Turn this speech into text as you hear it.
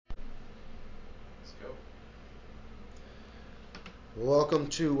Go. Welcome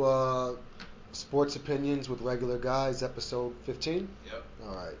to Sports Opinions with Regular Guys, episode 15. Yep.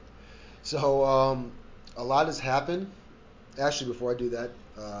 All right. So, a lot has happened. Actually, before I do that,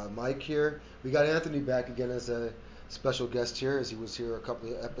 Mike here. We got Anthony back again as a special guest here, as he was here a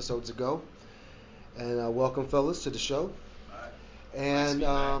couple of episodes ago. And welcome, fellas, to the show. All right. And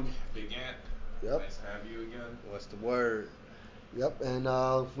nice to be back. Big Ant. Yep. Nice to have you again. What's the word? Yep. And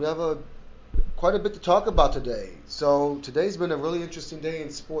we have quite a bit to talk about today. So today's been a really interesting day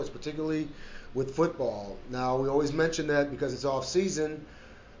in sports, particularly with football. Now, we always mention that because it's off season.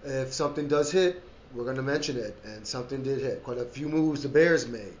 If something does hit, we're going to mention it. And something did hit. Quite a few moves the Bears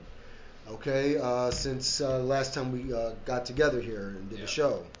made, okay, since last time we got together here and did the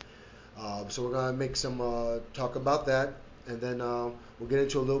show. So we're going to make some talk about that. And then we'll get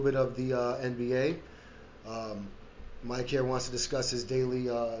into a little bit of the NBA. Mike here wants to discuss his daily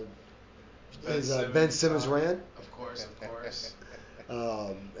Ben Simmons rant. Of course.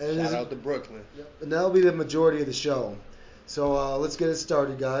 Shout out to Brooklyn. And that'll be the majority of the show. So let's get it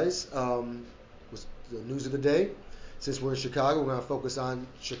started, guys. With the news of the day. Since we're in Chicago, we're going to focus on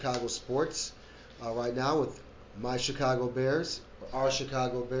Chicago sports right now with my Chicago Bears, or our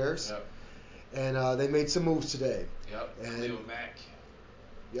Chicago Bears. Yep. And they made some moves today. Yep. And Khalil Mack.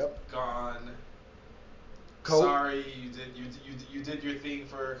 Yep. Gone. Colt. Sorry, you did your thing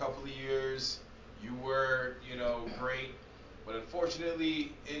for a couple of years. You were, great. But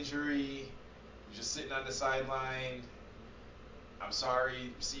unfortunately, injury, you're just sitting on the sideline. I'm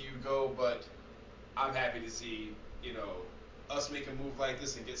sorry to see you go, but I'm happy to see, us make a move like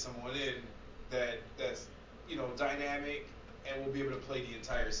this and get someone in that's, dynamic and will be able to play the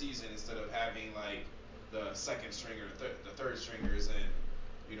entire season instead of having like the second stringer, the third stringers, and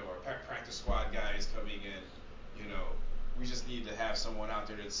our practice squad guys coming in. We just need to have someone out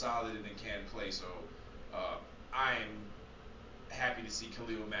there that's solid and can play. So I'm happy to see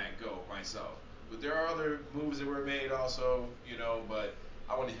Khalil Mack go myself. But there are other moves that were made also, but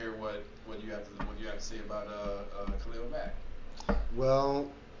I want to hear what you have to say about Khalil Mack. Well,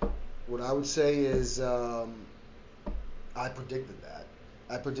 what I would say is I predicted that.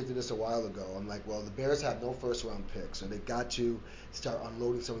 I predicted this a while ago. I'm like, well, the Bears have no first-round picks, so they got to start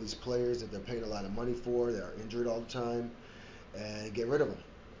unloading some of these players that they're paying a lot of money for. They're injured all the time, and get rid of them.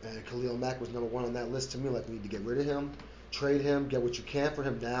 And Khalil Mack was number one on that list to me. Like, we need to get rid of him, trade him, get what you can for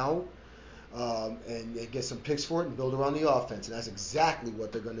him now, and get some picks for it and build around the offense. And that's exactly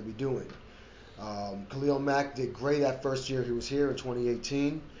what they're going to be doing. Khalil Mack did great that first year he was here in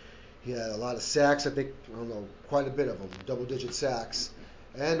 2018. He had a lot of sacks, quite a bit of them, double-digit sacks,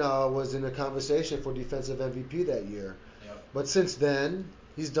 and was in a conversation for defensive MVP that year. Yep. But since then,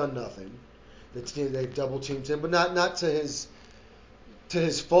 he's done nothing. They've double-teamed him, but not to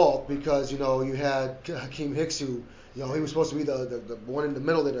his fault, because you had Hakeem Hicks, who he was supposed to be the one in the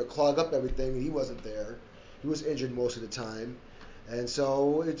middle that would clog up everything, and he wasn't there. He was injured most of the time, and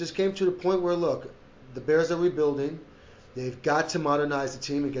so it just came to the point where, look, the Bears are rebuilding. They've got to modernize the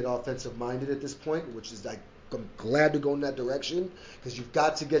team and get offensive-minded at this point, which is, I'm glad to go in that direction, because you've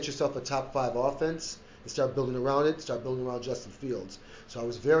got to get yourself a top-5 offense and start building around it, start building around Justin Fields. So I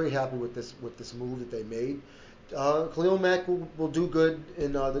was very happy with this move that they made. Khalil Mack will do good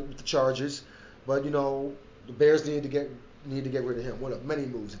in the Chargers, but, the Bears need to get rid of him. One of many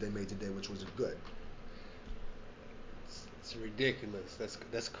moves that they made today, which was good. It's ridiculous.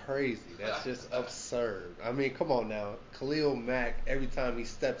 That's crazy. That's just absurd. I mean, come on now. Khalil Mack, every time he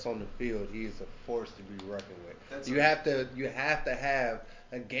steps on the field, he is a force to be reckoned with. You have to have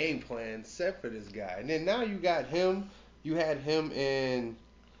a game plan set for this guy. And then now you got him. You had him and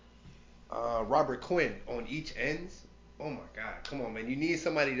Robert Quinn on each ends. Oh my God, come on, man. You need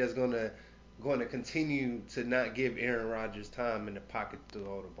somebody that's going to continue to not give Aaron Rodgers time in the pocket to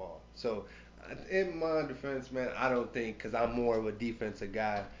throw the ball. So, in my defense, man, I don't think, because I'm more of a defensive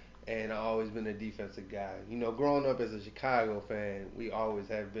guy, and I've always been a defensive guy. Growing up as a Chicago fan, we always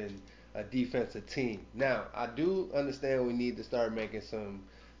have been a defensive team. Now, I do understand we need to start making some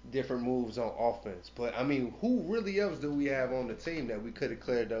different moves on offense, but I mean, who really else do we have on the team that we could have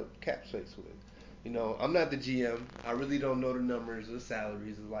cleared up cap space with? I'm not the GM. I really don't know the numbers or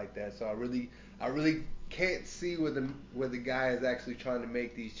salaries like that, so I really can't see where the guy is actually trying to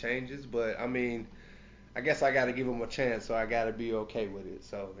make these changes. But I mean, I guess I got to give him a chance, so I got to be okay with it.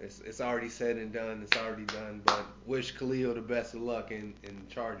 So it's already said and done. It's already done. But wish Khalil the best of luck in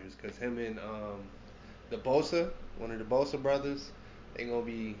Chargers, because him and one of the Bosa brothers, they're gonna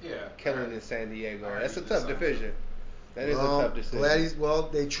be killing in San Diego. That's a tough division. That is a tough decision.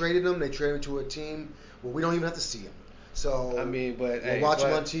 They traded him. They traded him to a team where we don't even have to see him. So I mean, but we'll hey, watch him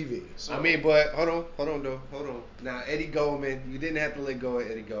but- on TV. I mean, but hold on. Now Eddie Goldman, you didn't have to let go of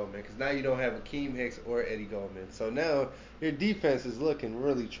Eddie Goldman because now you don't have Akeem Hicks or Eddie Goldman. So now your defense is looking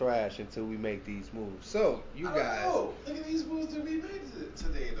really trash until we make these moves. So you I don't guys, know. Look at these moves that we made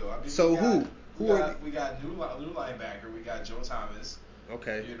today, though. I mean, So we got, who are we got new linebacker. We got Joe Thomas.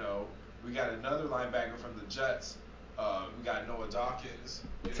 okay? You know, we got another linebacker from the Jets. We got Noah Dawkins.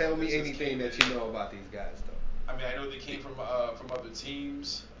 Tell that me just anything came that in. you know about these guys, though. I mean, I know they came from other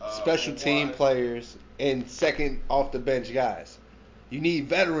teams. Special for team one. players and second off the bench guys. You need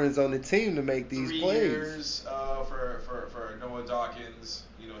veterans on the team to make these 3 plays. years for Noah Dawkins.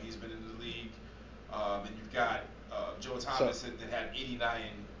 You know, he's been in the league. And you've got Joe Thomas that had 89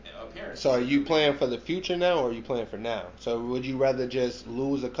 appearances. So are in you the playing league. for the future now, or are you playing for now? So would you rather just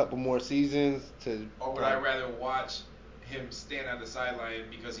lose a couple more seasons to? Or would I rather watch him stand on the sideline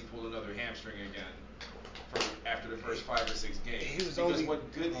because he pulled another hamstring again after the first 5 or 6 games? He was Because only-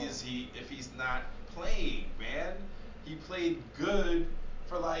 what good is he if he's not playing, man? He played good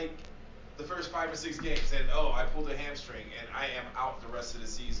for like the first 5 or 6 games, and I pulled a hamstring, and I am out the rest of the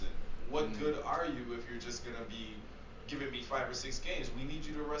season. What good are you if you're just gonna be giving me 5 or 6 games? We need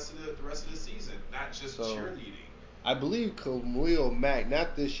you the rest of the season, not just So- cheerleading. I believe Khalil Mack,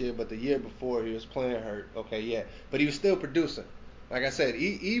 not this year, but the year before, he was playing hurt. Okay, yeah, but he was still producing. Like I said,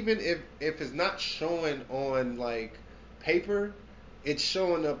 even if it's not showing on like paper, it's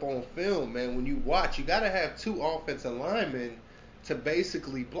showing up on film, man. When you watch, you gotta have 2 offensive linemen to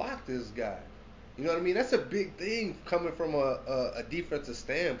basically block this guy. You know what I mean? That's a big thing coming from a defensive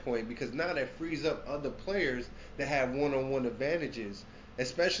standpoint, because now that frees up other players that have one-on-one advantages,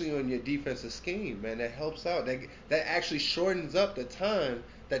 especially on your defensive scheme, man. That helps out. That actually shortens up the time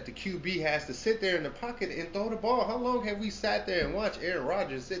that the QB has to sit there in the pocket and throw the ball. How long have we sat there and watched Aaron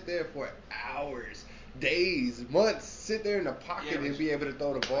Rodgers sit there for hours, days, months, sit there in the pocket and be able to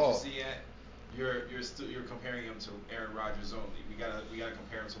throw the ball? But you see, you're comparing him to Aaron Rodgers only. We gotta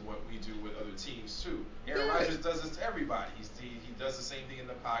compare him to what we do with other teams too. Aaron Yeah. Rodgers does this to everybody. He does the same thing in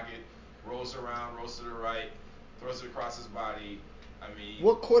the pocket, rolls around, rolls to the right, throws it across his body. I mean,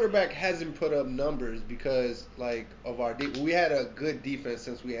 What quarterback hasn't put up numbers because like of our we had a good defense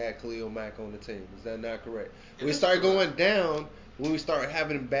since we had Khalil Mack on the team. Is that not correct? When we started going down, when we started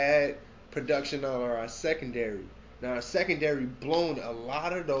having bad production on our secondary. Now our secondary blown a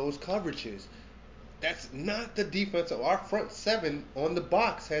lot of those coverages. That's not the defense. Our front 7 on the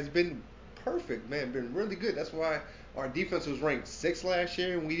box has been perfect, man. Been really good. That's why our defense was ranked 6th last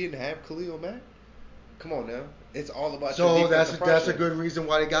year and we didn't have Khalil Mack. Come on now. It's all about your So defensive that's a front. good reason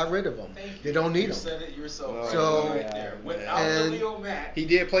why they got rid of him. thank you. They don't need You him. said it yourself. Oh, right So- there. Without and- Khalil Mack, He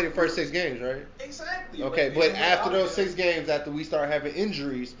did play the first 6 games, right? exactly. Okay, but even after without those him, 6 games, after we started having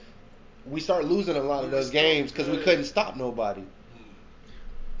injuries, we started losing a lot We of were those still games because we good. couldn't stop nobody.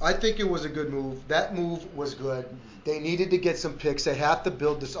 I think it was a good move. That move was good. They needed to get some picks. They have to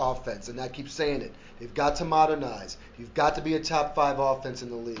build this offense, and I keep saying it. They've got to modernize. You've got to be a top 5 offense in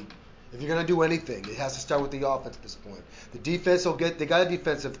the league. If you're going to do anything, it has to start with the offense at this point. The defense will get. They got a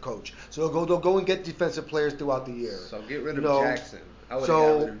defensive coach, so they'll go and get defensive players throughout the year. So get rid of You know, Jackson. I would have got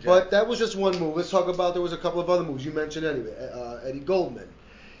rid of Jackson. But that was just one move. Let's talk about. There was a couple of other moves you mentioned anyway. Eddie Goldman,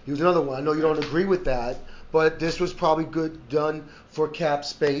 he was another one. I know you don't agree with that, but this was probably good done for cap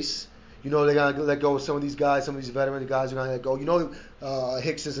space. You know, they're going to let go of some of these guys, some of these veteran guys are going to let go. You know,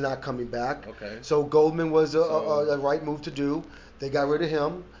 Hicks is not coming back. Okay. So Goldman was a right move to do. They got rid of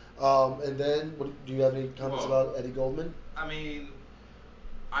him. And then, do you have any comments about Eddie Goldman? I mean,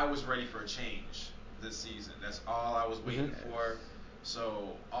 I was ready for a change this season. That's all I was waiting for.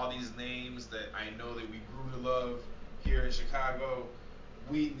 So all these names that I know that we grew to love here in Chicago,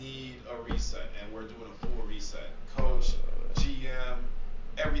 we need a reset, and we're doing a full reset. Coach, GM,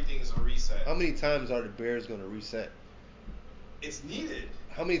 everything is a reset. How many times are the Bears going to reset? It's needed.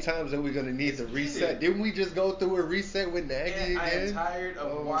 How many times are we going to need It's to needed. reset? Didn't we just go through a reset with Nagy And I again? am tired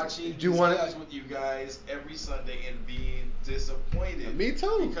of watching Do you these wanna- games with you guys every Sunday and being disappointed. Me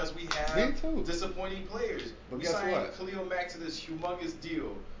too. Because we Me have too. disappointing players. But We guess signed what? Khalil Mack to this humongous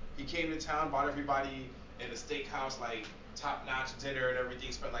deal. He came to town, bought everybody in a steakhouse, like top-notch dinner and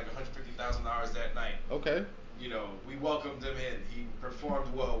everything. Spent like $150,000 that night. Okay. You know, we welcomed him in. He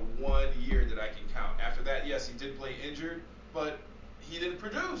performed well 1 year that I can count. After that, yes, he did play injured, but he didn't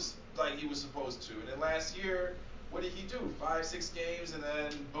produce like he was supposed to. And then last year, what did he do? 5-6 games, and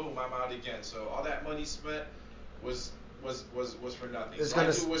then boom, I'm out again. So all that money spent was for nothing. It's So I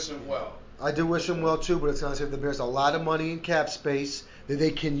gonna do wish him well. I do wish him well too, but it's going to save the Bears a lot of money in cap space that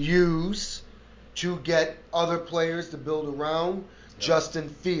they can use to get other players to build around Justin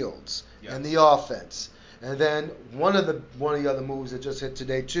Fields and the offense. And then one of the other moves that just hit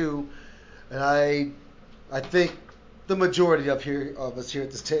today too, and I think the majority of us here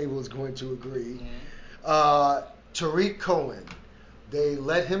at this table is going to agree. Tariq Cohen, they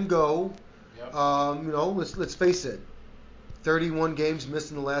let him go. Yep. Let's face it, 31 games missed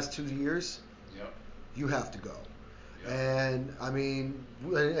in the last 2 years. Yep. You have to go. Yep. And I mean,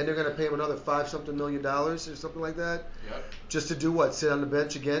 and they're going to pay him another $5-something million or something like that. Yep. Just to do what? Sit on the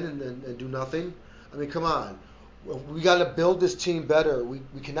bench again and do nothing? I mean, come on. We got to build this team better. We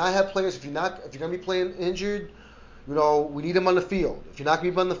cannot have players if you're going to be playing injured. We need them on the field. If you're not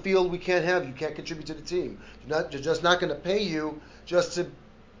going to be on the field, we can't have you. You can't contribute to the team. They're just not going to pay you just to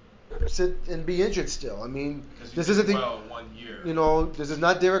sit and be injured still. I mean, this isn't 1 year. This is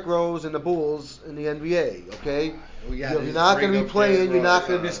not Derrick Rose and the Bulls in the NBA. Okay, if you're not going to be playing. You're not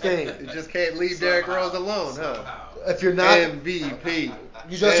going to be staying. You just can't leave Derrick Rose alone, huh? If you're not MVP,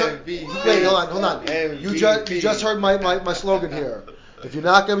 you just heard, wait, hold on. You just heard my slogan here. If you're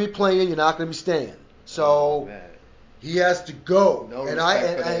not going to be playing, you're not going to be staying. So he has to go. No and I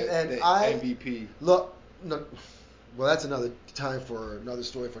MVP. Look, no, well, that's another time for another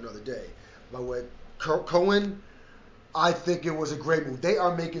story for another day. But with Cohen, I think it was a great move. They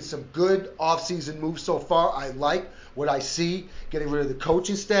are making some good offseason moves so far. I like what I see. Getting rid of the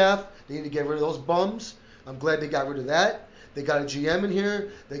coaching staff. They need to get rid of those bums. I'm glad they got rid of that. They got a GM in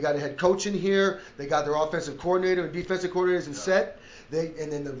here. They got a head coach in here. They got their offensive coordinator and defensive coordinators in set.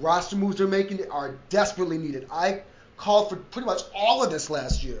 And then the roster moves they're making are desperately needed. I called for pretty much all of this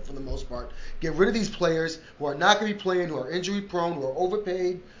last year for the most part. Get rid of these players who are not going to be playing, who are injury prone, who are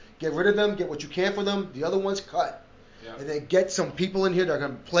overpaid. Get rid of them. Get what you can for them. The other ones cut. Yeah. And then get some people in here that are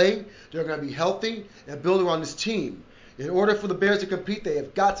going to play. They're going to be healthy and build around this team. In order for the Bears to compete, they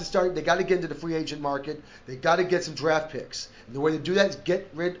have got to start. They got to get into the free agent market. They got to get some draft picks. And the way to do that is get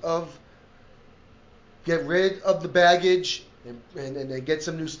rid of the baggage and then get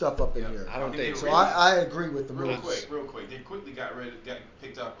some new stuff up in here. I don't think so. I agree with the real moves. Real quick. They quickly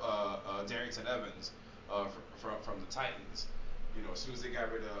picked up Darrington Evans from the Titans. As soon as they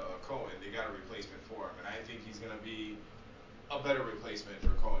got rid of Cohen, they got a replacement for him, and I think he's going to be a better replacement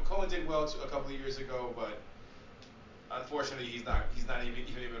for Cohen. Cohen did well a couple of years ago, but unfortunately, he's not even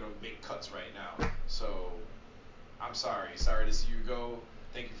able to make cuts right now. So I'm sorry to see you go.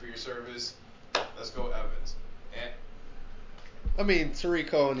 Thank you for your service. Let's go, Evans. And I mean, Tariq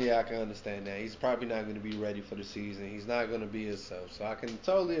Cohen, I can understand that. He's probably not going to be ready for the season. He's not going to be himself. So I can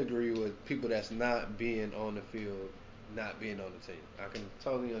totally agree with people that's not being on the field, not being on the team. I can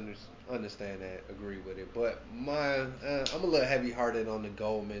totally understand that, agree with it. But I'm a little heavy-hearted on the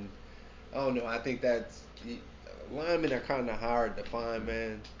Goldman. I don't know. I think that's linemen are kind of hard to find,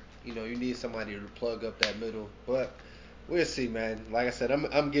 man. You need somebody to plug up that middle. But we'll see, man. Like I said,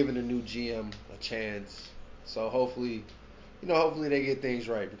 I'm giving the new GM a chance. So hopefully they get things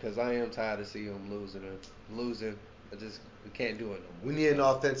right, because I am tired of seeing them losing. We can't do it no more. We need an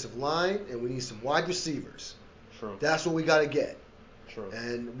offensive line, and we need some wide receivers. True. That's what we got to get. True.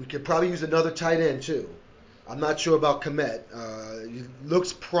 And we could probably use another tight end too. I'm not sure about Komet. He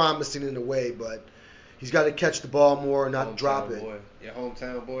looks promising in a way, but he's got to catch the ball more and not drop it. Boy. Your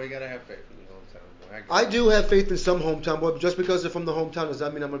hometown boy, you got to have faith in your hometown boy. I do have faith in some hometown boy, but just because they're from the hometown does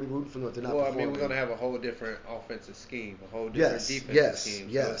not mean I'm going to be rooting for them if they're not performing. I mean, we're going to have a whole different offensive scheme, a whole different defensive scheme.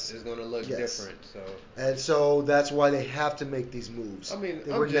 Yes. So it's going to look different. And so that's why they have to make these moves. I mean,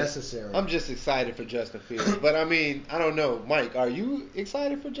 they were necessary. I'm just excited for Justin Fields. But, I mean, I don't know. Mike, are you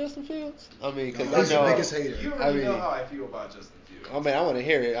excited for Justin Fields? I mean, because he's the biggest hater. You already know how I feel about Justin Fields. I mean, I want to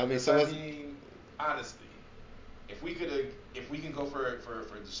hear it. I mean, honestly, if we can go for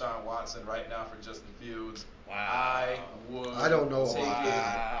Deshaun Watson right now for Justin Fields, I would. I don't know. Take it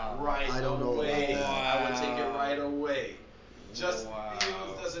right I don't know. away. I would take it right away. Justin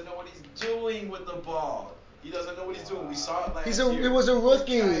Fields doesn't know what he's doing with the ball. He doesn't know what he's doing. We saw it last year. He was a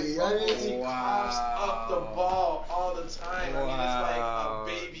rookie. He coughs up the ball all the time. I mean, it's like a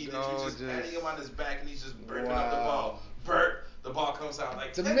baby that you're just patting him on his back and he's just burping up the ball. Burp. The ball comes out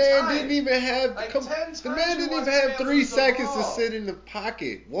like 10 times. The man didn't even have 3 seconds to sit in the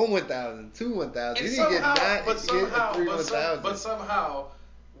pocket. 1 1,000, 2 1,000. He didn't get 9. But somehow,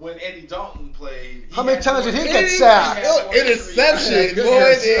 when Andy Dalton played, how many times did he get sacked? Interceptions,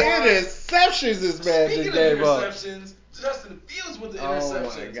 boy. Interceptions this man just gave up. Interceptions. Justin Fields with the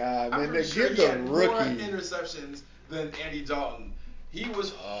interceptions. Oh my God, man! I'm pretty sure give he the had rookie more interceptions than Andy Dalton. He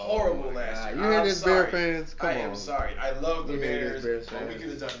was horrible last year. You hear this, Bear fans? Come on. I am sorry. I love the Bears, but we could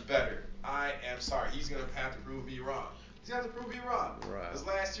have done better. I am sorry. He's going to have to prove me wrong. He's going to have to prove me wrong. Right. Because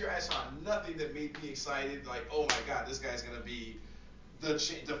last year I saw nothing that made me excited. Like, oh my God, this guy's going to be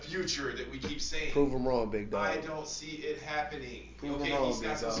the future that we keep saying. Prove him wrong, big dog. I don't see it happening. Prove okay, him wrong, he's got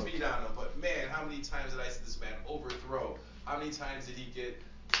big some dog. speed on him, but man, how many times did I see this man overthrow? How many times did he get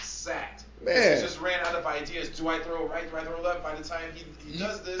sacked? Man. He just ran out of ideas. Do I throw right? Do I throw left? By the time he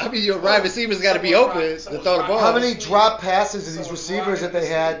does this, I mean, your wide receivers got to be open to throw the ball. How many drop passes did these receivers that they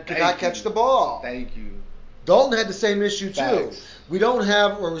had could not catch the ball? Thank you. Dalton had the same issue too. Facts. We don't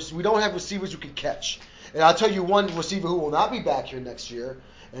have receivers who can catch. And I'll tell you one receiver who will not be back here next year,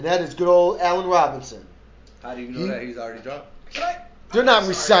 and that is good old Allen Robinson. How do you know that he's already dropped? They're not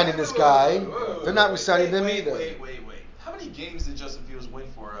re-signing this guy. They're not re-signing him either. Wait. How many games did Justin Fields win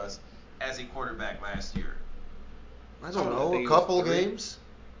for us as a quarterback last year? I don't know. A couple games.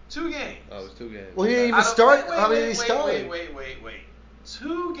 2 games. Oh, it was 2 games. Well, he didn't even start. How many did he start? Wait.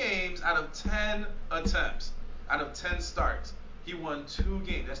 2 games out of 10 attempts, out of 10 starts, he won 2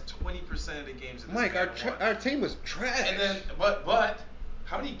 games. That's 20% of the games. Mike, our team was trash. And then, but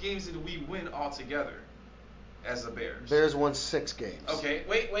how many games did we win altogether as the Bears? Bears won 6 games. Okay,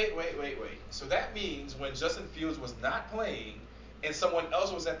 wait. So that means when Justin Fields was not playing and someone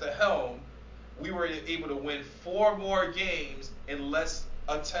else was at the helm, we were able to win 4 more games in less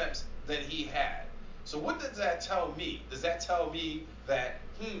attempts than he had. So what does that tell me? Does that tell me that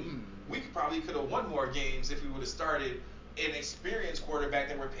we could have won more games if we would have started an experienced quarterback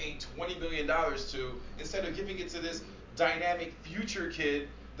that we're paying $20 million to instead of giving it to this dynamic future kid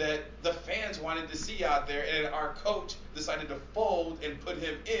that the fans wanted to see out there, and our coach decided to fold and put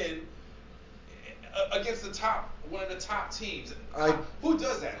him in against one of the top teams. Who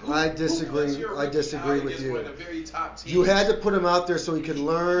does that? I disagree. I disagree with you. One of the very top teams? You had to put him out there so he could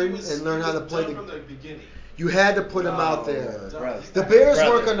learn how to play from the beginning. You had to put him out there. Brother. The Bears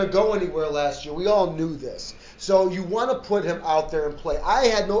weren't going to go anywhere last year. We all knew this. So you want to put him out there and play.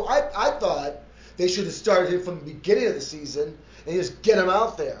 I thought they should have started him from the beginning of the season and just get him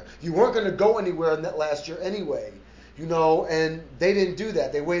out there. You weren't going to go anywhere in that last year anyway. And they didn't do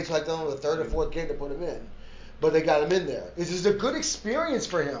that. They waited until the 3rd or 4th game to put him in. But they got him in there. This is a good experience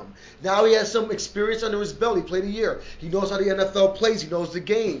for him. Now he has some experience under his belt. He played a year. He knows how the NFL plays. He knows the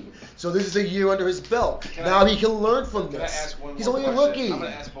game. So this is a year under his belt. He can learn from this. He's only a rookie. I'm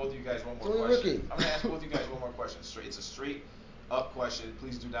going to ask both of you guys one more question. I'm going to ask both of you guys one more question. It's a straight up question.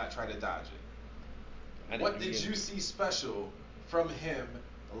 Please do not try to dodge it. What did you see special from him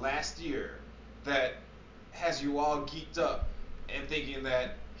last year that has you all geeked up and thinking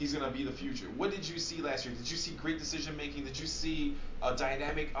that he's going to be the future? What did you see last year? Did you see great decision making? Did you see a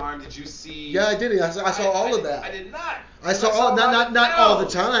dynamic arm? Did you see? Yeah, I did. I saw all of that. I did not. I saw all not all the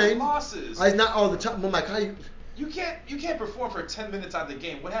time. Losses. Not all the time. Well, Mike, how you can't perform for 10 minutes out of the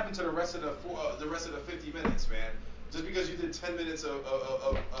game. What happened to the rest of the 50 minutes, man? Just because you did 10 minutes of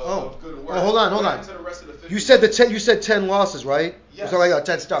good work. Oh, hold on. To the rest of the 50 you said 10 losses, right? Yes. So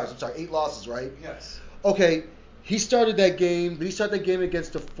 10 starts. I'm sorry, 8 losses, right? Yes. Okay. He started that game. Did he start that game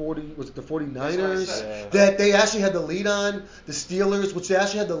against the 49ers? Yeah. That they actually had the lead on. The Steelers, which they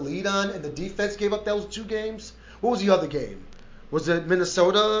actually had the lead on, and the defense gave up those 2 games. What was the other game? Was it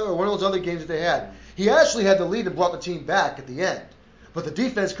Minnesota or one of those other games that they had? He actually had the lead and brought the team back at the end. But the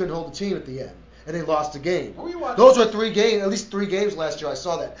defense couldn't hold the team at the end. And they lost the game. Those were 3 games, at least 3 games last year. I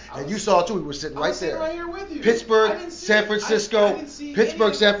saw that. And you saw it too. We were sitting right there. Right here with you. Pittsburgh, San Francisco.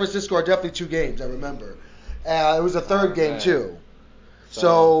 San Francisco are definitely 2 games, I remember. It was a 3rd game too.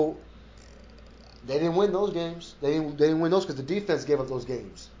 So they didn't win those games. They didn't win those because the defense gave up those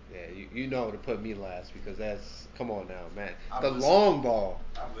games. Yeah, you know to put me last because come on now, man. Long ball.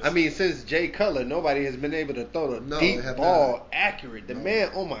 I mean, since Jay Cutler, nobody has been able to throw the deep ball accurate. The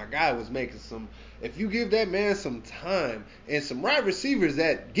man, oh my God, was making some. If you give that man some time and some wide receivers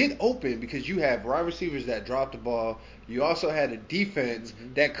that get open, because you have wide receivers that drop the ball, you also had a defense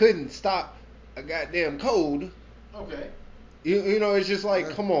that couldn't stop a goddamn cold. Okay. You know, it's just like,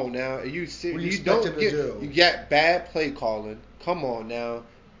 come on now. You got bad play calling. Come on now.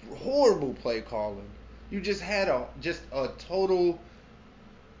 Horrible play calling. You just had a total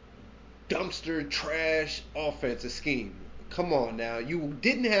dumpster trash offensive scheme. Come on now. You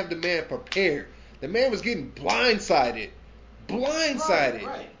didn't have the man prepared. The man was getting blindsided.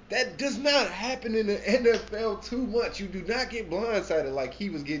 Right. That does not happen in the NFL too much. You do not get blindsided like he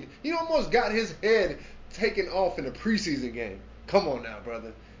was getting. He almost got his head taken off in a preseason game. Come on now,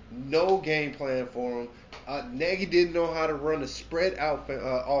 brother. No game plan for him. Nagy didn't know how to run a spread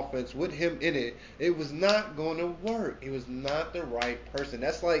offense with him in it. It was not going to work. It was not the right person.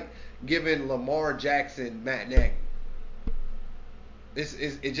 That's like giving Lamar Jackson Matt Nagy.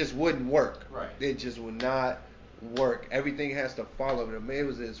 It just wouldn't work. Right. It just would not work. Everything has to follow him. It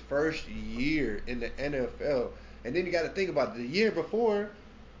was his first year in the NFL. And then you got to think about it. The year before,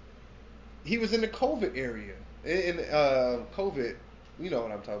 he was in the COVID area. In COVID, you know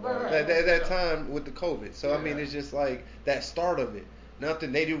what I'm talking about. Right. That time with the COVID. So, Yeah. I mean, it's just like that start of it.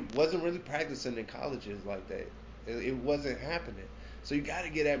 Nothing. Wasn't really practicing in colleges like that. It wasn't happening. So you got to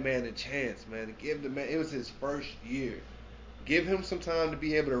give that man a chance, man. Give the man. It was his first year. Give him some time to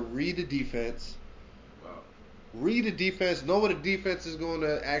be able to read the defense. Wow. Read the defense. Know what the defense is going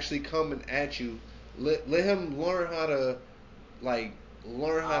to actually come at you. Let him learn how to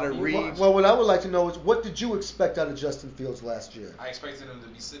read. Well, what I would like to know is what did you expect out of Justin Fields last year? I expected him to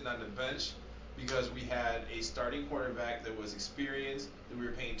be sitting on the bench because we had a starting quarterback that was experienced, that we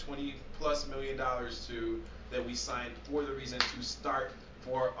were paying $20+ million to, that we signed for the reason to start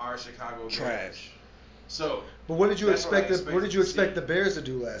for our Chicago Bears. Trash. So, but what did you that's expect? What did you expect see. the Bears to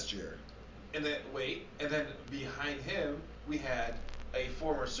do last year? And then behind him we had a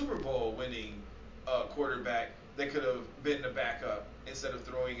former Super Bowl winning quarterback that could have been the backup instead of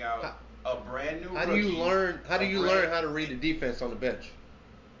throwing out a brand new. How do you learn how to read the defense on the bench?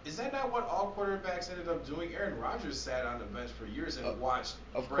 Is that not what all quarterbacks ended up doing? Aaron Rodgers sat on the bench for years and watched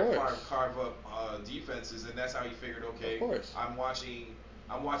Brett Favre carve up defenses, and that's how he figured, okay, I'm watching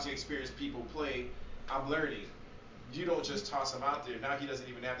experienced people play, I'm learning. You don't just toss him out there. Now he doesn't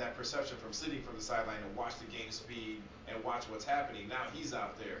even have that perception from sitting from the sideline and watch the game speed and watch what's happening. Now he's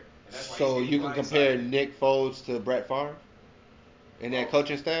out there, and that's why. So he's you can compare blindsided. Nick Foles to Brett Favre and that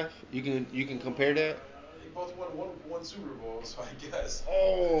coaching staff. You can compare that. They both won Super Bowl, so I guess.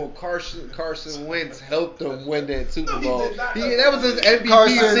 Oh, Carson Wentz helped them win that Super No, he Bowl. did not. That was his MVP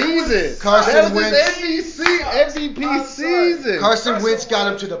Carson season. That was Wentz. his MVP season. Carson Wentz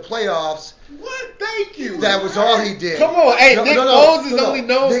got him to the playoffs. What? Thank you. That was all he did. Come on, hey, Nick Foles is only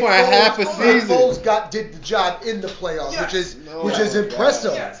known for a half a Nick season. Foles did the job in the playoffs, Yes. which is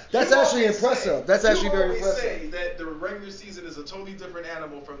impressive. Yes. That's You actually always impressive. say- That's actually you very always impressive. say that the regular season is a totally different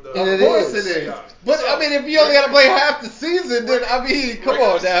animal from the. And it Of course is. it is. playoffs. But So, I mean, if you only got to play half the season, then I mean, come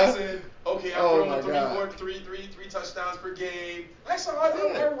regular on now. Season, okay, I'm Oh my throwing God. three touchdowns per game. I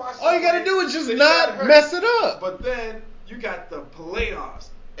watched. All you got to the do play. is just Then you not got hurt. mess it up. But then you got the playoffs,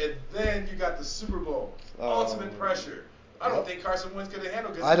 and then you got the Super Bowl. Ultimate pressure. I don't think Carson Wentz could have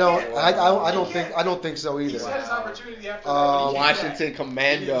handled it. I don't think so either. He's had his opportunity after that. But he came Washington back.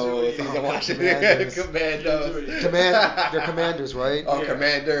 Commandos. He He's didn't the do it. Washington Commanders. Commandos. They're Commanders, right? Oh, Yeah.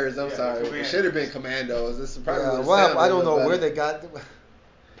 Commanders. I'm Yeah, sorry. Commanders. It should have been Commandos. This is probably Yeah, what it well, sounded I don't know better. where they got.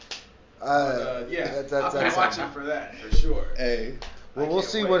 I'll be watching for that for sure. Hey. Well, we'll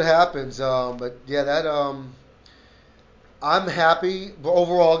see what happens. But yeah, I'm happy. But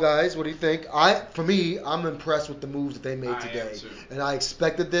overall, guys, what do you think? I'm impressed with the moves that they made today, am too. and I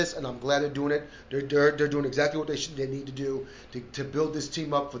expected this, and I'm glad they're doing it. They're doing exactly what they need to do to build this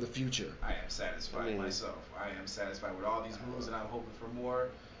team up for the future. I am satisfied myself. I am satisfied with all these moves, and I'm hoping for more.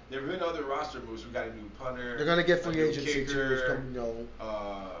 There have been other roster moves. We got a new punter. They're gonna get a free new agency kicker, too.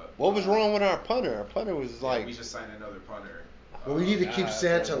 What was wrong with our punter? Our punter was like. we just signed another punter. Well, we need to keep God,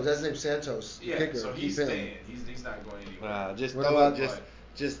 Santos. That's his name, Santos. Yeah, Kicker. so Keep he's him. staying. He's not going anywhere. Just What throw about- out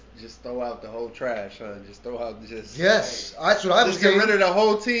just throw out the whole trash, huh? Just throw out Yes, that's what I was just get saying. rid of the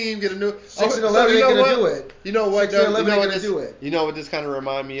whole team, get a new 6-11 ain't gonna do it. You know what? 6-11 You know ain't what gonna this, do it. You know what this kind of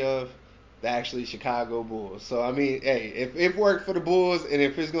remind me of? The actually Chicago Bulls. So I mean, hey, if it worked for the Bulls and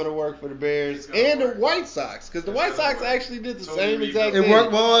if it's gonna work for the Bears and the White Sox, because the White Sox actually did the same exact It thing.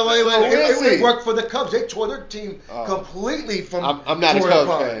 worked. Well, wait. We'll see. It worked for the Cubs. They tore their team completely from. I'm not a tore Cubs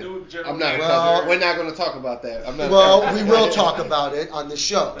apart. fan. I'm not a Well, Cubs. We're not going to talk about that. I'm not. Well, we will talk about it on the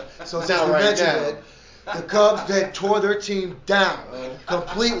show. So since Not we right mentioned now. it, the Cubs they tore their team down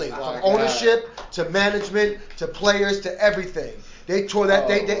completely, my from God. ownership to management to players to everything. They tore that.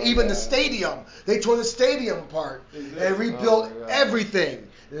 They even the God. stadium. They tore the stadium apart did. and rebuilt my God. everything.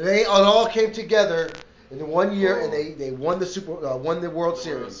 It all came together in 1 year, and they won the World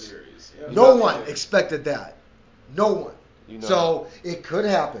Series. Yeah, No one expected that. No one. You know. So it could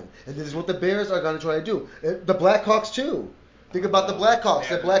happen, and this is what the Bears are going to try to do. The Blackhawks too. Think about the Blackhawks.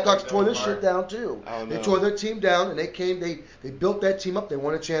 Yeah, The Blackhawks they tore their apart. shit down too. I don't They know. tore their team down, and they built that team up. They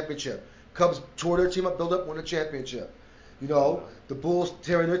won a championship. Cubs tore their team up, built up, won a championship. The Bulls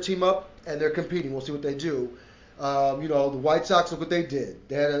tearing their team up, and they're competing. We'll see what they do. The White Sox, look what they did.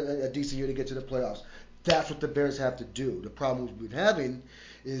 They had a decent year to get to the playoffs. That's what the Bears have to do. The problem we've been having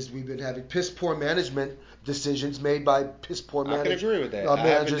is we've been having piss poor management decisions made by piss poor managers. I can agree with that. I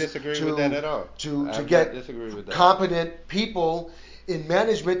haven't disagreed with that at all. To get competent people in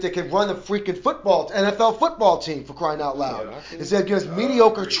management that can run a freaking NFL football team, for crying out loud. Yeah, Instead of just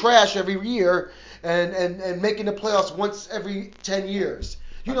mediocre trash every year and making the playoffs once every 10 years.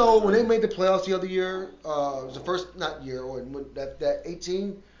 You know, when they made the playoffs the other year, it was the first, not year, or that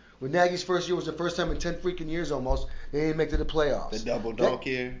 18, when Nagy's first year was the first time in 10 freaking years almost, they didn't make it to the playoffs. The double dunk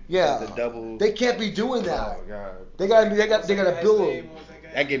year? Yeah. The double. They can't be doing that. Oh, God. They gotta build.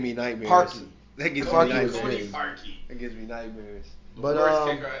 That give me nightmares. Parky. That gives me Parky nightmares. was big. That gives me nightmares. The But,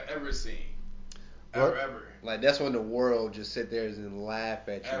 worst kicker I've ever seen. Ever. Like, that's when the world just sit there and laugh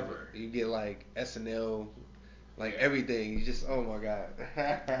at you. Ever. You get, like, SNL, like, everything. You just, oh, my God.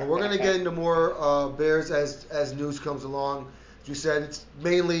 But we're going to get into more Bears as news comes along. As you said, it's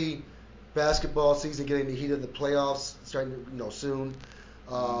mainly basketball season, getting the heat of the playoffs starting soon.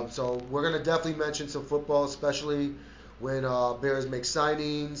 So we're going to definitely mention some football, especially when Bears make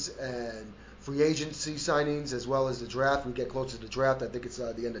signings and free agency signings, as well as the draft. We get closer to the draft. I think it's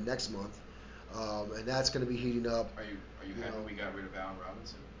the end of next month. And that's going to be heating up. Are you happy we got rid of Allen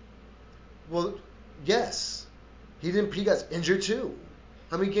Robinson? Well, yes. He got injured too.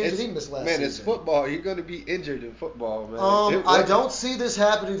 How many games did he miss last season? Man, it's football. You're going to be injured in football, man. I don't see this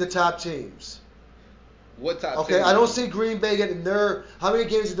happening to top teams. What top teams? Okay, I don't see Green Bay getting their. How many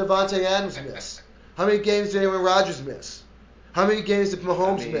games did Devontae Adams miss? How many games did Aaron Rodgers miss? How many games did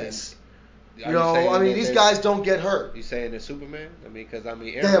Mahomes miss? These guys don't get hurt. You saying they're Superman? Because Aaron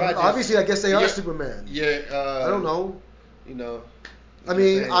Rodgers. Obviously, I guess they are Superman. Yeah. I don't know.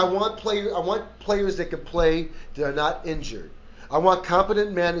 I want players that can play that are not injured. I want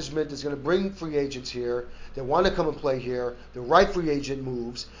competent management that's going to bring free agents here that want to come and play here. The right free agent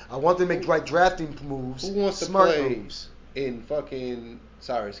moves. I want them to make right drafting moves. Who wants smart to play moves. in fucking?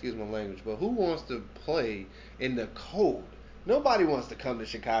 Sorry, excuse my language, but who wants to play in the cold? Nobody wants to come to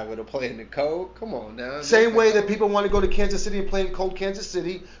Chicago to play in the cold. Come on now. Same way that people want to go to Kansas City and play in cold Kansas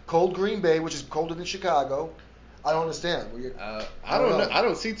City, cold Green Bay, which is colder than Chicago. I don't understand. I don't know. I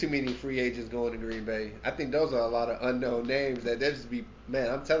don't see too many free agents going to Green Bay. I think those are a lot of unknown names that they just be. Man,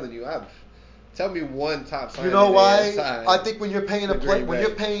 I'm telling you, tell me one top signing. You know why? I think when you're paying when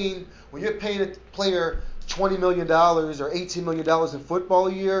you're paying a player $20 million or $18 million in football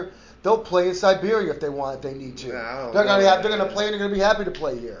a year, they'll play in Siberia if they need to. They're gonna play and they're gonna be happy to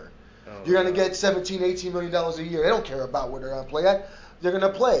play here. You're gonna get $17, $18 million a year. They don't care about where they're gonna play at. They're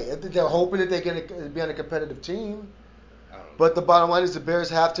gonna play. They're hoping that they're gonna be on a competitive team. But the bottom line is the Bears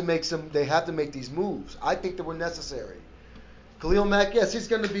have to make these moves. I think that were necessary. Khalil Mack, yes, he's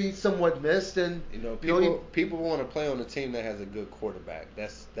going to be somewhat missed, and people want to play on a team that has a good quarterback.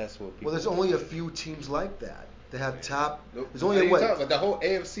 That's what people. Well, there's only a few teams like that. They have top. There's only the whole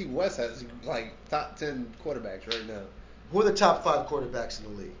AFC West has like top 10 quarterbacks right now. Who are the top 5 quarterbacks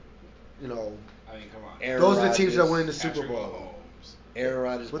in the league? Come on. Those are the teams that are winning the Super Bowl. Mahomes. Aaron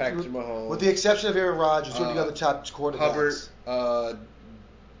Rodgers, Patrick Mahomes. With the exception of Aaron Rodgers, who are the other top quarterbacks? Hubbard,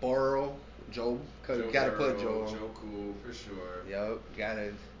 Burrow, Joe. Got to put Joe on. Joe Cool, for sure. Yep, got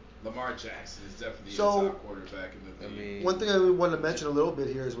it. Lamar Jackson is definitely the top quarterback in the league. One thing I want to mention a little bit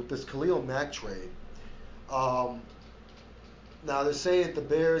here is with this Khalil Mack trade. Now they're saying that the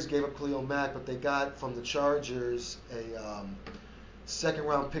Bears gave up Khalil Mack, but they got from the Chargers a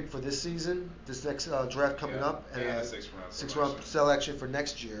second-round pick for this season, this next draft coming up, and a six-round selection for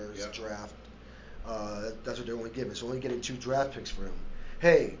next year's draft. That's what they're only giving. So only getting 2 draft picks for him.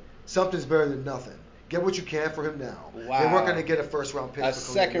 Hey, something's better than nothing. Get what you can for him now. Wow. They weren't going to get a first-round pick. A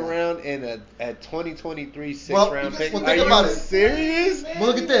second round and a 2023 sixth-round pick. Well, Are you serious? Well,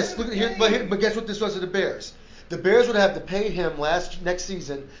 look at this. But guess what this was to the Bears? The Bears would have to pay him next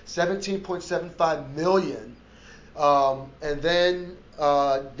season $17.75 million, and then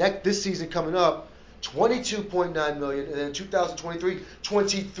this season coming up $22.9 million, and then in 2023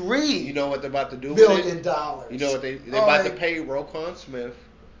 $23. You know what they're about to do? $billion. You know what they're about to pay Roquan Smith.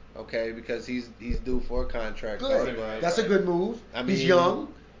 Okay, because he's due for a contract. Good. That's a good move. He's young.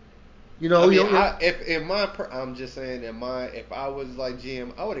 I'm just saying, if I was like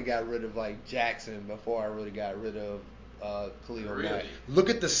GM, I would have got rid of like Jackson before I really got rid of Khalil Mack. Look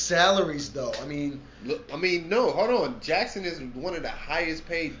at the salaries, though. No, hold on. Jackson is one of the highest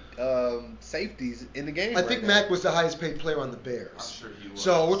paid safeties in the game. I think Mack was the highest paid player on the Bears. I'm sure he was.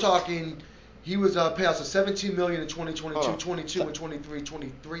 So we're talking. He was paid out $17 million in 2022, 22 and 23,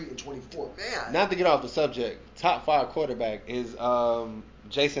 23 and 24. Man. Not to get off the subject, top 5 quarterback is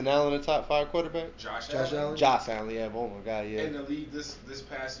Jason Allen a top 5 quarterback? Josh Allen? Josh Allen, yeah. Oh my God, yeah. In the league this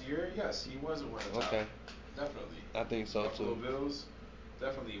past year, yes, he was one of the top. Okay. Definitely. I think so Buffalo too. Bills,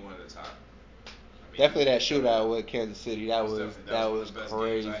 definitely one of the top. Definitely that shootout with Kansas City. That was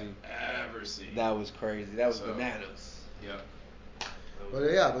crazy. I've ever seen. That was crazy. That was bananas. Yeah.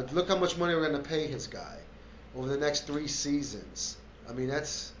 But look how much money we're going to pay his guy over the next 3 seasons.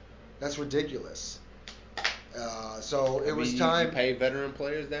 That's ridiculous. So it was time. You pay veteran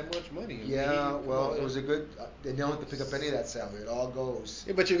players that much money. Yeah, well, it was a good. They don't have to pick up any of that salary. It all goes.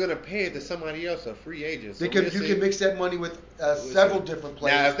 Yeah, but you're gonna pay it to somebody else, a free agent. So You can mix that money with several different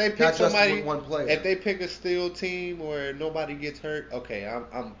players. Now, if they pick somebody, just one player. If they pick a steel team where nobody gets hurt, okay,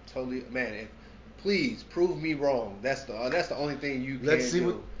 I'm totally man. Please prove me wrong. That's the only thing you can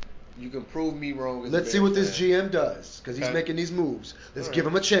do. You can prove me wrong. Let's see what this GM does because he's making these moves. Let's give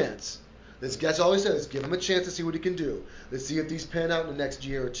him a chance. That's all he says. Let's give him a chance to see what he can do. Let's see if these pan out in the next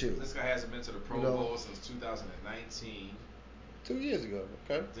year or two. This guy hasn't been to the Pro Bowl since 2019. 2 years ago.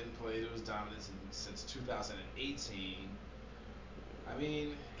 Okay. Didn't play those dominance since 2018. I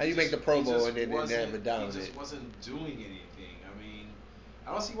mean, how you make the Pro Bowl and then never dominate? He just wasn't doing anything. I mean,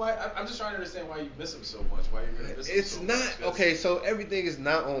 I don't see why. I'm just trying to understand why you miss him so much. Why you're gonna miss him so much. It's not okay. So everything is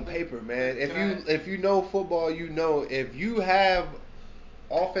not on paper, man. If you know football, you know if you have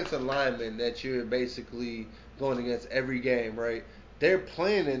offensive linemen that you're basically going against every game, right? They're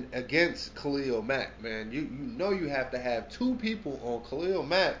playing against Khalil Mack, man. You know you have to have 2 people on Khalil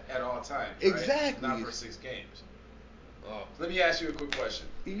Mack at all times. Right? Exactly. Not for 6 games. Let me ask you a quick question.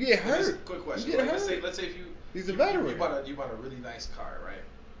 You get hurt. Quick question. You get hurt. Let's say if he's a veteran. You bought a really nice car, right?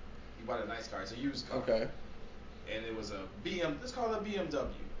 You bought a nice car. It's a used car. Okay. And it was a Let's call it a BMW.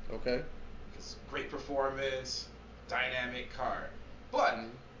 Okay. It's great performance, dynamic car. But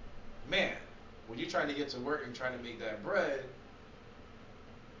man, when you're trying to get to work and trying to make that bread,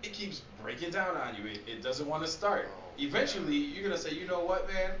 it keeps breaking down on you. It doesn't want to start. Eventually, you're gonna say, you know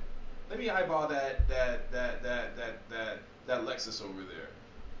what, man? Let me eyeball that Lexus over there.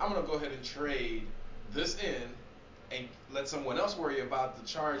 I'm gonna go ahead and trade this in and let someone else worry about the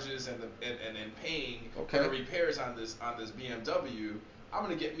charges and paying for the repairs on this BMW. I'm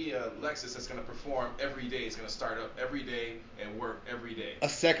gonna get me a Lexus that's gonna perform every day. It's gonna start up every day and work every day. A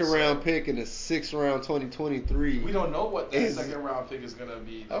second round pick and a 6th round 2023. We don't know what that second round pick is gonna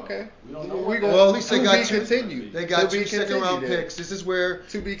be. Though. Okay. We don't know. Well, at least they got 2. Continued. They got 2 second round picks. This is where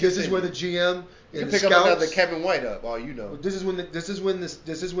the GM you and pick the scouts. up another Kevin White up. All you know. This is when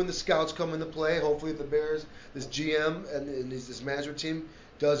the scouts come into play. Hopefully, if the Bears, this GM and this management team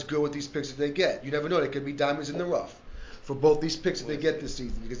does good with these picks that they get. You never know. They could be diamonds in the rough for both these picks that they get this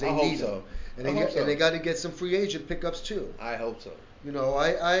season because they need them. And they got to get some free agent pickups too. I hope so. You know,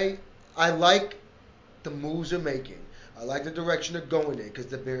 I like the moves they're making. I like the direction they're going in because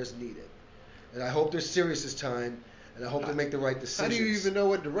the Bears need it. And I hope they're serious this time, and I hope they make the right decisions. How do you even know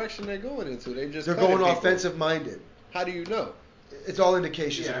what direction they're going into? They're going offensive minded. How do you know? It's all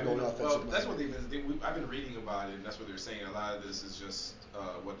indications that they're going offensive minded. Well, that's what I've been reading about it, and that's what they're saying. A lot of this is just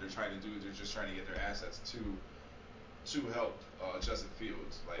what they're trying to do. They're just trying to get their assets to help Justin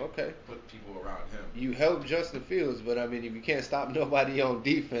Fields, put people around him. You help Justin Fields, but I mean, if you can't stop nobody on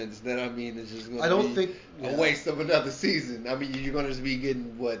defense, then I mean, it's just going to be a waste of another season. I mean, you're going to just be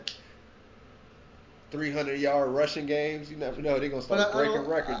getting 300-yard rushing games. You never know. They're going to start breaking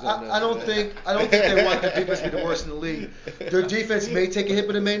records on that. I don't think they want their defense to be the worst in the league. Their defense may take a hit,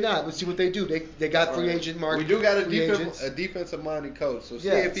 but it may not. Let's see what they do. They got free agent market. We do got a defensive-minded coach, so see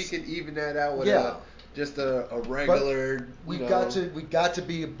if he can even that out with just a regular. But we got to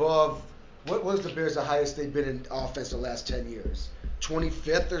be above. What was the Bears the highest they've been in offense the last 10 years?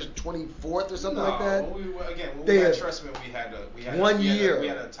 25th or 24th or something like that. When we had Trustman, we had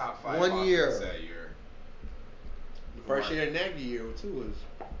a top 5 offense that year. First year of Nagy year too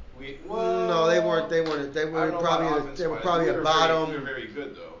was. No, they weren't. They were probably a bottom. We were very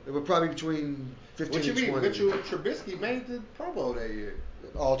good though. They were probably between 15 and 20. Trubisky made the Pro Bowl that year.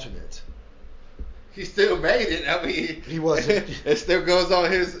 Alternate. He still made it. I mean, he wasn't. It still goes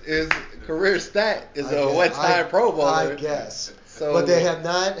on his career stat is a one-time Pro Bowler. I guess. So, but they have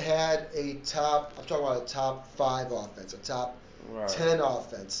not had a top. I'm talking about a top 5 offense, a top 10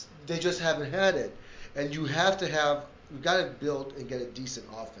 offense. They just haven't had it, and you have to have. You've got to build and get a decent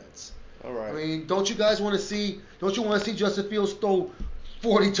offense. All right. I mean, don't you want to see Justin Fields throw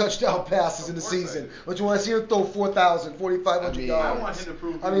 40 touchdown passes in the season? Don't you want to see him throw 4,000, 4,500 yards? I want him to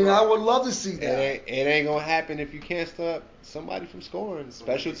prove. I would love to see that. It ain't gonna happen if you can't stop somebody from scoring.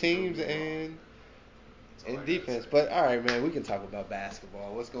 Special teams and defense. But all right, man, we can talk about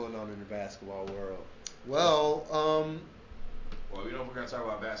basketball. What's going on in the basketball world? Well, Well, if we're gonna talk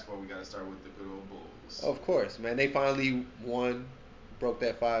about basketball, we gotta start with the good old Bulls. Of course, man. They finally won, broke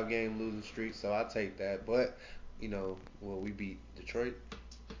that 5-game losing streak, so I'll take that. But, we beat Detroit.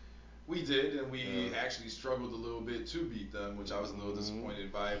 We did, and we actually struggled a little bit to beat them, which I was a little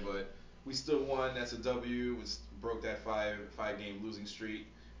disappointed by. But we still won. That's a W. We broke that 5-game losing streak.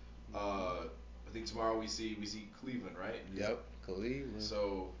 I think tomorrow we see Cleveland, right? Yep, Cleveland.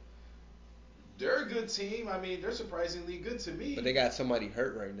 So they're a good team. I mean, they're surprisingly good to me. But they got somebody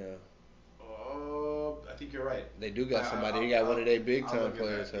hurt right now. I think you're right. They do got somebody. They got one of their big time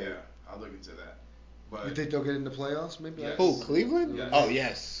players hurt. Yeah, I'll look into that. But You think they'll get in the playoffs? Maybe. Yes. Who? Cleveland? Yes. Oh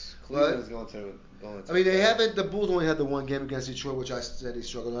yes. Cleveland's going to. I mean, they haven't. The Bulls only had the one game against Detroit, which I said they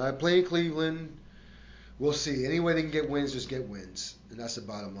struggled. I play in Cleveland. We'll see. Any way they can get wins, just get wins, and that's the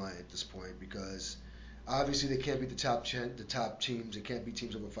bottom line at this point. Because obviously they can't beat the top teams. They can't beat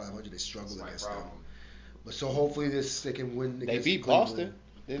teams over 500. They struggle against them. But so hopefully they can win. They beat Cleveland. Boston,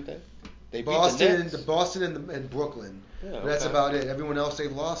 didn't they? They Boston, beat the Boston and Brooklyn. Yeah, But that's about it. Everyone else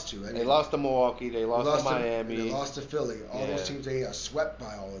they've lost to. They lost to Milwaukee. They lost to Miami. They lost to Philly. All those teams, they are swept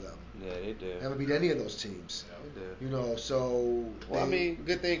by all of them. Yeah, they did. They haven't beat any of those teams. Yeah, they did. You know, so. Well, I mean,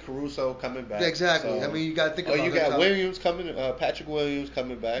 good thing Caruso coming back. Exactly. So. I mean, you got to think about it. You got Williams coming. Patrick Williams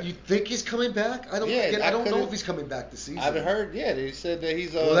coming back. You think he's coming back? I don't. Yeah, I don't know if he's coming back this season. I haven't heard. Yeah, they said that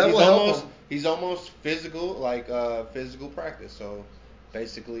he's. He's almost physical, like physical practice. So.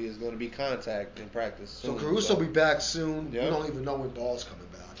 Basically, it's going to be contact in practice soon. So Caruso will be back soon. Yep. We don't even know when Ball's coming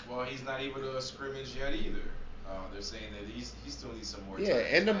back. Well, he's not able to scrimmage yet either. They're saying that he still needs some more time. Yeah,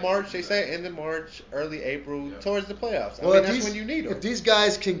 end of March. They say end of March, early April, towards the playoffs. Well, that's when you need them. If these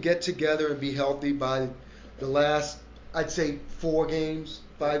guys can get together and be healthy by the last, I'd say 5 games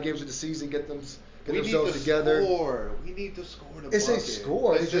of the season, get themselves together. We need to score the It's bucket. a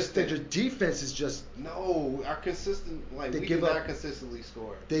score. Their defense is just. No, our consistent. Like, we do not consistently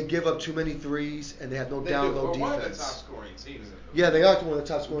score. They give up too many threes, and they have no down low defense. One of the top scoring teams. Yeah, they are one of the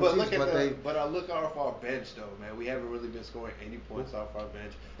top scoring teams. But I look off our bench, though, man. We haven't really been scoring any points off our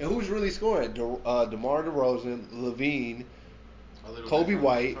bench. And who's really scoring? DeMar DeRozan, Levine, Kobe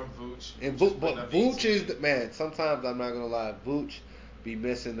White, from Vooch. And Vooch is man. Sometimes I'm not gonna lie, Vooch be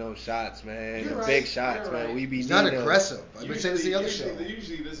missing those shots, man. Big shots, man. We be He's not aggressive. I've been saying this the other show.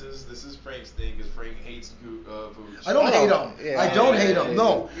 Usually this is Frank's thing because Frank hates Vooch. I don't hate him. Yeah, I don't hate him.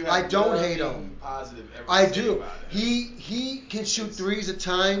 No, I don't hate him. Positive. I do. He can shoot threes at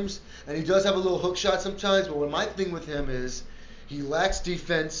times, and he does have a little hook shot sometimes. But my thing with him is he lacks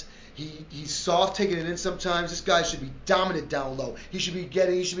defense. He's soft taking it in sometimes. This guy should be dominant down low. He should be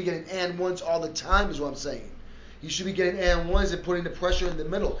getting and ones all the time. Is what I'm saying. He should be getting and ones and putting the pressure in the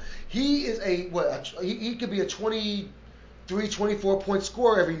middle. He is he could be a 23, 24 point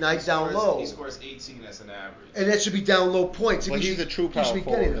scorer every night down low. He scores 18 as an average. And that should be down low points. But he's a true power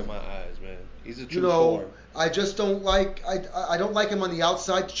forward in my eyes, man. He's a true forward. I just don't like I don't like him on the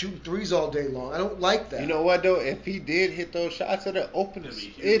outside shooting threes all day long. I don't like that. You know what though? If he did hit those shots, it'll open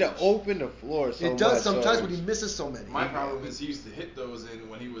the floor so much. It does sometimes, but he misses so many. My problem is he used to hit those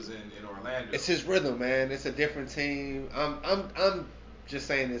when he was in Orlando. It's his rhythm, man. It's a different team. I'm just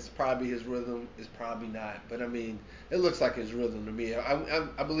saying it's probably his rhythm. It's probably not, but I mean, it looks like his rhythm to me.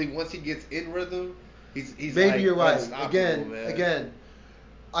 I believe once he gets in rhythm, he's maybe like you're right. Again.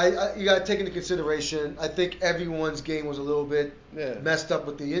 You got to take into consideration. I think everyone's game was a little bit messed up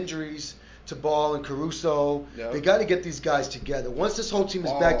with the injuries to Ball and Caruso. Yep. They got to get these guys together. Once this whole team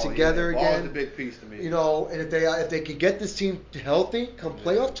is back together again, Ball's a big piece to me. You know, and if they can get this team healthy come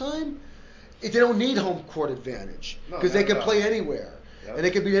playoff time, they don't need home court advantage because they can play anywhere. Yep. And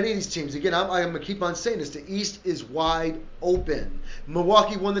they can beat any of these teams. Again, I'm going to keep on saying this. The East is wide open.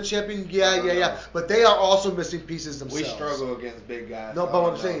 Milwaukee won the champion. Yeah. But they are also missing pieces themselves. We struggle against big guys. No, but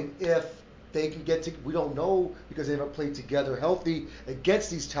what I'm saying, if they can get to, we don't know because they haven't played together healthy against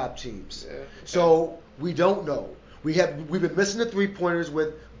these top teams. Yeah. So we don't know. We've been missing the 3-pointers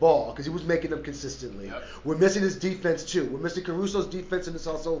with Ball because he was making them consistently. Yep. We're missing his defense too. We're missing Caruso's defense, and it's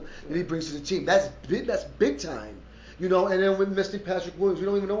also that he brings to the team. That's big time. You know, and then with Mr. Patrick Williams, we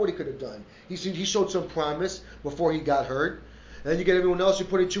don't even know what he could have done. He showed some promise before he got hurt. And then you get everyone else. You're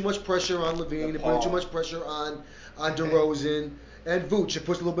putting too much pressure on Levine. You're putting too much pressure on DeRozan and Vooch. It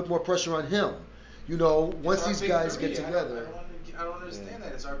puts a little bit more pressure on him. You know, once these guys get together. I don't understand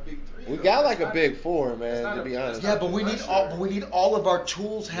that. It's our big three. We got like a big four, man, to be honest. Yeah, but we need all of our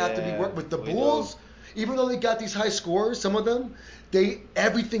tools have to be worked with the Bulls. Even though they got these high scorers, some of them,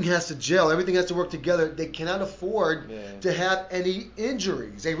 everything has to gel. Everything has to work together. They cannot afford to have any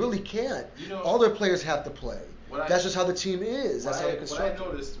injuries. They really can't. All their players have to play. That's just how the team is. That's how they're constructed. What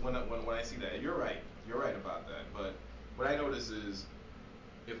I noticed when I see that, you're right about that. But what I notice is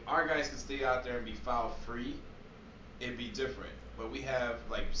if our guys could stay out there and be foul free, it'd be different. But we have,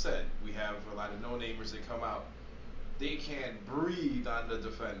 like you said, we have a lot of no-namers that come out. They can't breathe on the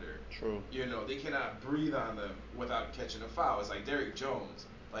defender. True. You know, they cannot breathe on them without catching a foul. It's like Derrick Jones.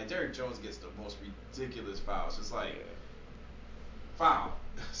 Like, Derrick Jones gets the most ridiculous fouls. It's like, foul.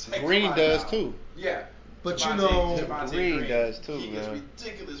 It's like, Green does too. Yeah. But Green does too, he gets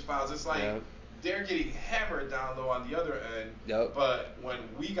ridiculous fouls. It's like, they're getting hammered down low on the other end. Yep. But when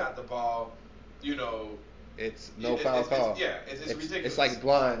we got the ball, it's no foul call. It's ridiculous. It's like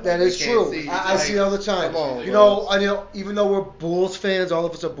blind. That is true. I see it all the time. Come on, I know. Even though we're Bulls fans, all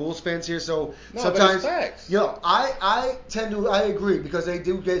of us are Bulls fans here. So sometimes, but it's facts. I agree because they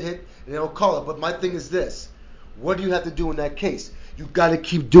do get hit and they don't call it. But my thing is this: what do you have to do in that case? You got to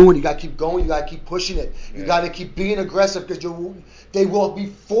keep doing. You got to keep going. You got to keep pushing it. You got to keep being aggressive because they will be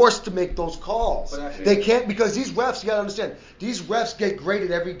forced to make those calls. They can't because these refs. You got to understand. These refs get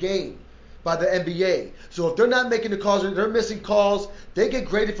graded every game by the NBA. So if they're not making the calls, or they're missing calls, they get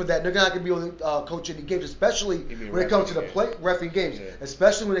graded for that. And they're not going to be able to coach any games, especially when it comes to the reffing games,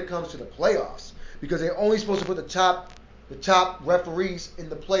 especially when it comes to the playoffs, because they're only supposed to put the top referees in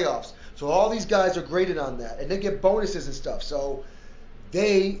the playoffs. So all these guys are graded on that, and they get bonuses and stuff. So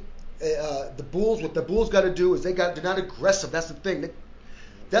the Bulls, what the Bulls got to do is they're not aggressive. That's the thing.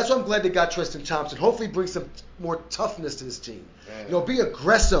 That's why I'm glad they got Tristan Thompson. Hopefully, bring some more toughness to this team. Be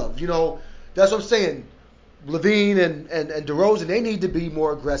aggressive. That's what I'm saying. Levine and DeRozan, they need to be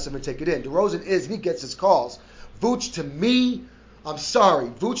more aggressive and take it in. DeRozan and he gets his calls. Vooch, to me, I'm sorry.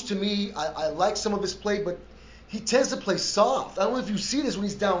 Vooch, to me, I like some of his play, but he tends to play soft. I don't know if you see this when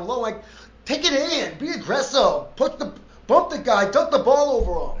he's down low. Like, take it in. Be aggressive. Bump the guy. Dunk the ball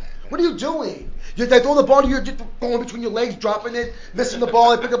over him. What are you doing? They throw the ball to you, just going between your legs, dropping it, missing the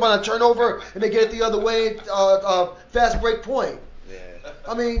ball, they pick up on a turnover, and they get it the other way, fast break point. Yeah.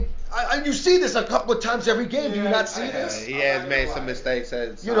 I mean, you see this a couple of times every game. Do you not see this? He has made some mistakes.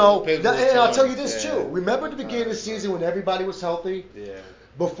 And I'll tell you this too. Remember at the beginning of the season when everybody was healthy? Yeah.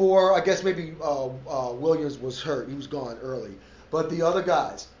 Before, I guess maybe Williams was hurt. He was gone early. But the other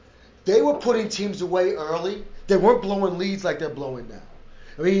guys, they were putting teams away early. They weren't blowing leads like they're blowing now.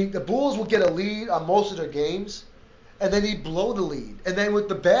 I mean, the Bulls would get a lead on most of their games, and then he'd blow the lead. And then with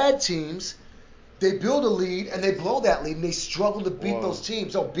the bad teams, they build a lead, and they blow that lead, and they struggle to beat those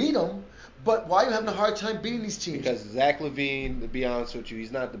teams. Don't beat them, but why are you having a hard time beating these teams? Because Zach LaVine, to be honest with you,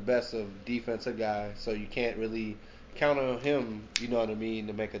 he's not the best of defensive guy, so you can't really count on him, you know what I mean,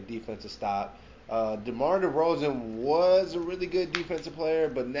 to make a defensive stop. DeMar DeRozan was a really good defensive player,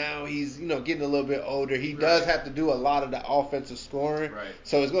 but now he's getting a little bit older. He does have to do a lot of the offensive scoring,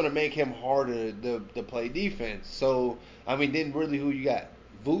 so it's going to make him harder to play defense. So I mean, then really who you got?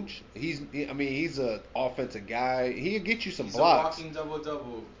 Vooch. He's an offensive guy. He'll get you some blocks. He's a walking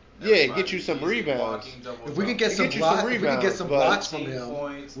double-double. Yeah, get you some rebounds. If we could get some blocks from him,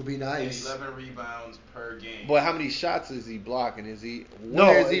 would be nice. 11 rebounds per game. But how many shots is he blocking?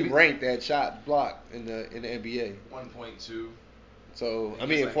 Where is he ranked at shot block in the NBA? 1.2. So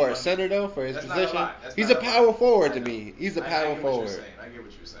for a center though, for his position, he's a power forward to me. He's a power forward. I get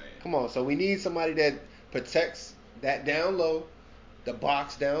what you're saying. Come on, so we need somebody that protects that down low, the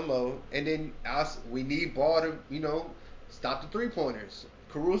box down low, and then we need Ball to stop the 3-pointers.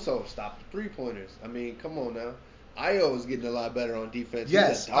 Caruso stopped the 3-pointers. I mean, come on now. Io is getting a lot better on defense.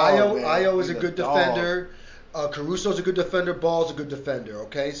 Yes, Io is a good defender. Caruso's a good defender. Ball's a good defender.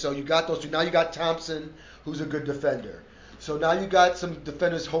 Okay, so you got those two. Now you got Thompson, who's a good defender. So now you got some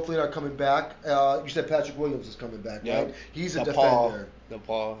defenders hopefully that are coming back. You said Patrick Williams is coming back, right? He's a defender.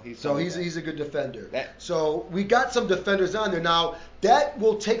 He's a good defender. So we got some defenders on there. Now that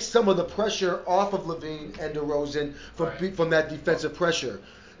will take some of the pressure off of Levine and DeRozan from that defensive pressure.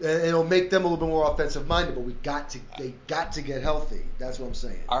 And it'll make them a little bit more offensive minded, but they got to get healthy. That's what I'm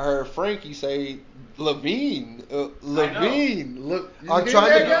saying. I heard Frankie say Levine. Look, I'm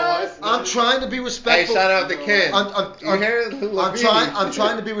trying to be respectful. Hey, shout out to Ken. I'm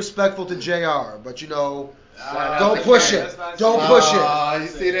trying to be respectful to JR, but don't push it. Don't push it. You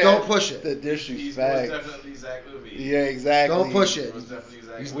see that? Don't push it. The disrespect. He's definitely Zach LaVine. Yeah, exactly. Don't push it.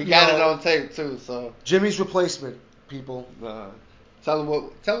 We got it on tape too. So Jimmy's replacement, people. Tell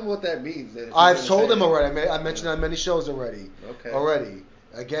him what that means. I've told him already. I mentioned it on many shows already. Okay. Already.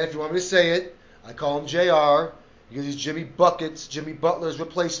 Again, if you want me to say it, I call him JR because he's Jimmy Butler's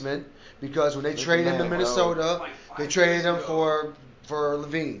replacement. Because when they traded him to Minnesota, they traded him for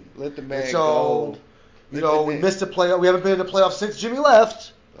Levine. Let the man go. We missed the playoff. We haven't been in the playoffs since Jimmy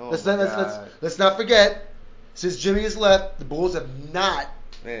left. Let's not forget. Since Jimmy has left, the Bulls have not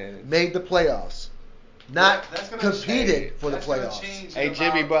made the playoffs. Not competed for the playoffs. Hey,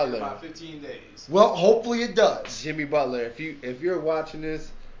 Jimmy Butler. In about 15 days. Well, hopefully it does. Jimmy Butler, if you're watching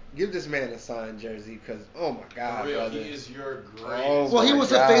this, give this man a signed jersey because oh my God, brother. He is your greatest. Well, he was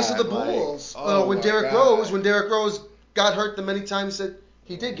the face of the Bulls when Derrick Rose got hurt the many times that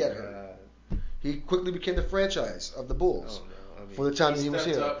he did get hurt. He quickly became the franchise of the Bulls for the time that he was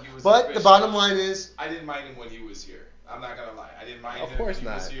here. But the bottom line is, I didn't mind him when he was here. I'm not gonna lie. I didn't mind Of him course when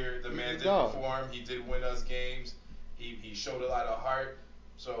he was not. here. The man did No. perform. He did win us games. He showed a lot of heart.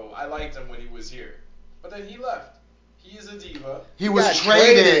 So I liked him when he was here. But then he left. He is a diva. He was got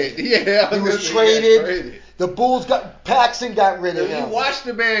traded. Yeah, He was he got traded. The Bulls Paxson got rid of You him. watched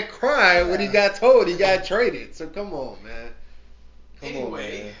the man cry when he got told he got traded. So come on, man.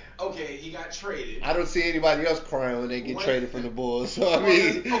 Anyway, okay, he got traded. I don't see anybody else crying when they get traded from the Bulls. So I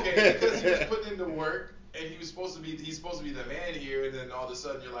mean, because he was putting in the work and he's supposed to be the man here, and then all of a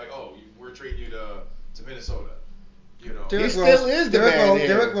sudden you're like, oh, we're trading you to Minnesota. You know, He still is the man here.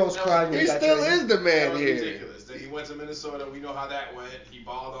 Derrick Rose cried. He still is the man that was here. ridiculous. Then he went to Minnesota. We know how that went. He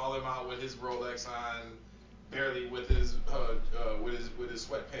balled all them out with his Rolex on, barely with his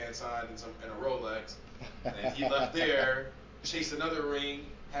sweatpants on and a Rolex. And he left there, chased another ring,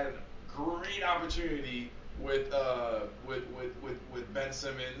 had a great opportunity with Ben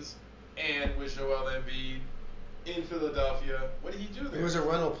Simmons and with Joel Embiid in Philadelphia. What did he do there? He was a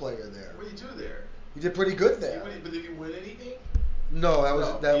rental player there. What did he do there? He did pretty good there. But did he win anything? No,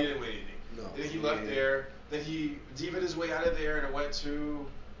 he didn't win anything. No. Then he left there. Then he divaed his way out of there and went to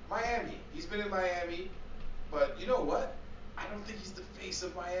Miami. He's been in Miami, but you know what? I don't think he's the face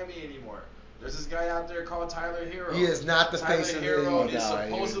of Miami anymore. There's this guy out there called Tyler Hero. He is not the Tyler face of Hero the is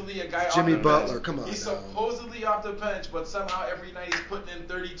supposedly a guy Jimmy off the Butler, bench. come on He's now. supposedly off the bench, but somehow every night he's putting in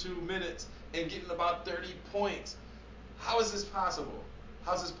 32 minutes and getting about 30 points. How is this possible?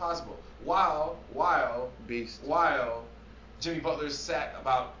 How's this possible? While Jimmy Butler's sat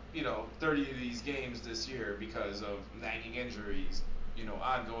about 30 of these games this year because of nagging injuries,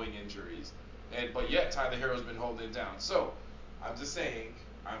 ongoing injuries, but yet Tyler Hero's been holding it down. So I'm just saying.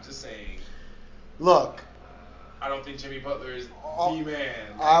 Look, I don't think Jimmy Butler is the man.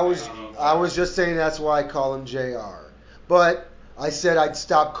 I was just saying that's why I call him JR. But I said I'd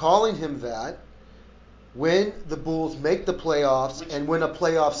stop calling him that when the Bulls make the playoffs and win a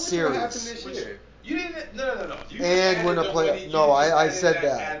playoff series. What happened this year? You didn't. No. You and win a playoff. No, I said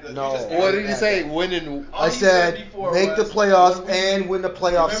that. No. What did you say? Winning. I said make the playoffs and win the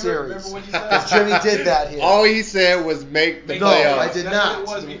playoff series. Remember what he said? Because Jimmy did that here. All he said was make the playoffs. No, I did not. That's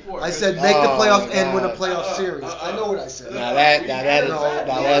what it was before. I said make the playoffs and win a God. playoff series. I know what I said. I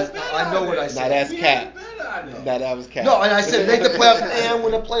know what I said. Now that's cap. No, that was cap. No, and I said make the playoffs and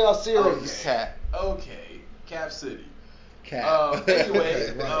win a playoff series. Cap. Okay, Cap City. Cap.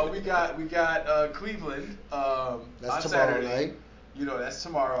 Anyway, Right. we got Cleveland That's on tomorrow Saturday. night. That's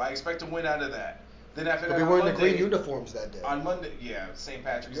tomorrow. I expect to win out of that. Then after They'll that, be on wearing the Monday, green uniforms that day. On Monday, yeah, St.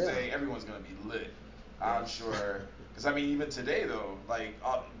 Patrick's Yeah. Day, everyone's gonna be lit. I'm sure. Because I mean, even today though, like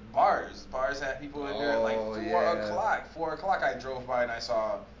bars had people in there at like 4 o'clock. 4 o'clock, I drove by and I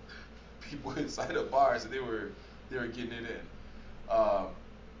saw people inside of bars and they were getting it in.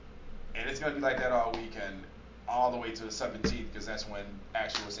 And it's gonna be like that all weekend, all the way to the 17th, because that's when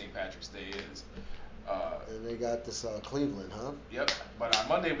actual St. Patrick's Day is. And they got this Cleveland, huh? Yep. But on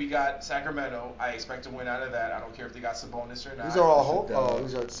Monday we got Sacramento. I expect to win out of that. I don't care if they got Sabonis or not. These are all home. Oh,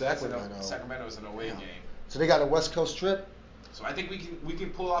 these are Sacramento. Sacramento is an away game. So they got a West Coast trip. So I think we can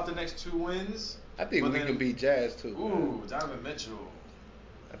pull off the next 2 wins. I think we can beat Jazz too. Ooh, Donovan Mitchell.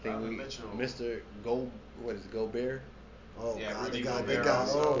 I think Mitchell. Mr. Gobert. Oh yeah, God, Rudy they Gobert got.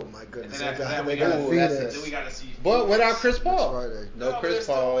 also. Oh my goodness, And then after that, they we got got Phoenix. Then we got to see. But without Chris That's Paul. right. No Chris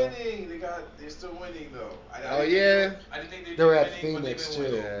they're Paul. Still winning. They're still winning though. Oh yeah. I didn't think They're winning, at but Phoenix they've too.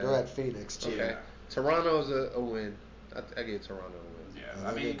 been winning. Yeah. They're at Phoenix too. Okay. Yeah. Toronto's a win. I gave Toronto a win. Yeah, And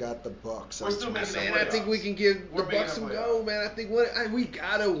I then mean, they got the Bucks. we're still making Man, the I think we can give We're the making Bucks the some playoffs. go, man. I think we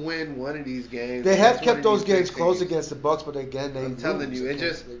gotta win one of these games. They have against one kept of those these games big close teams. against the Bucks, but again they I'm telling lose you, it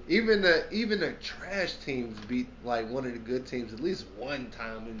against just even the trash teams beat like one of the good teams at least one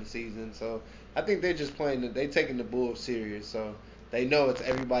time in the season. So I think they're just they taking the Bulls serious. So they know it's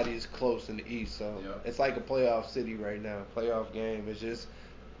everybody's close in the East. So it's like a playoff city right now. Playoff game. It's just,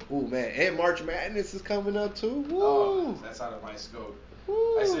 ooh man, and March Madness is coming up too. Woo! Oh, that's out of my scope.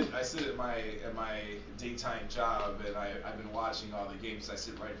 Woo. I sit at my daytime job and I've been watching all the games. I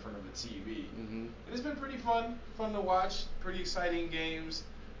sit right in front of a TV. Mm-hmm. And it's been pretty fun to watch. Pretty exciting games.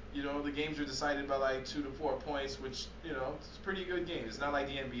 The games are decided by like 2 to 4 points, which it's a pretty good game. It's not like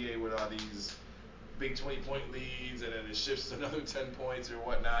the NBA with all these big 20-point leads and then it shifts to another 10 points or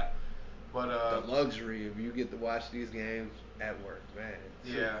whatnot. But the luxury of you get to watch these games at work, man.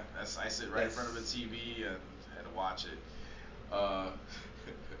 Yeah, I sit right in front of a TV and watch it.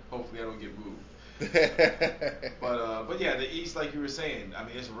 Hopefully I don't get moved. But yeah, the East, like you were saying, I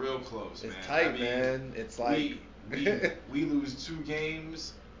mean it's real close, man. It's tight, I mean, man. It's like we lose 2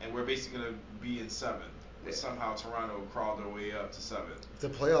 games and we're basically gonna be in 7th. but somehow Toronto crawled their way up to 7th. If the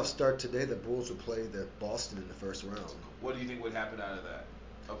playoffs start today, the Bulls will play the Boston in the first round. What do you think would happen out of that?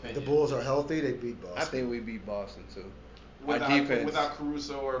 Opinion. If the Bulls are healthy, they beat Boston. I think we beat Boston too. Without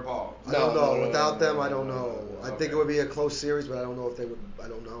Caruso or Ball. I don't know. Without them, I don't know. I think it would be a close series, but I don't know if they would. I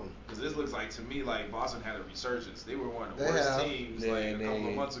don't know. Because this looks like to me like Boston had a resurgence. They were one of the worst teams a couple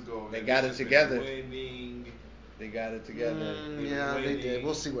of months ago. They got it together. Winning. They got it together. Yeah, they did.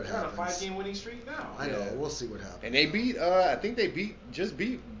 We'll see what happens. They're on a 5-game winning streak now. I know. We'll see what happens. And they beat. I think they just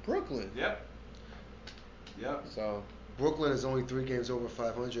beat Brooklyn. Yep. So Brooklyn is only 3 games over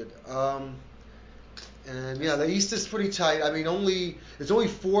 500. And yeah, the East is pretty tight. I mean, it's only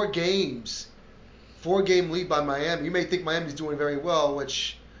 4 games, 4-game lead by Miami. You may think Miami's doing very well,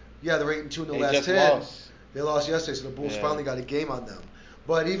 which, yeah, they're 8-2 in the last 10. Lost. They lost yesterday, so the Bulls finally got a game on them.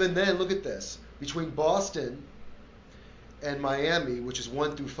 But even then, look at this: between Boston and Miami, which is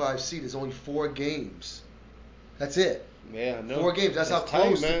 1 through 5 seed, is only 4 games. That's it. Yeah, I know. 4 games. That's how tight,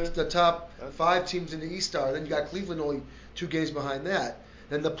 close man. the top 5 teams in the East are. Then you got Cleveland only 2 games behind that.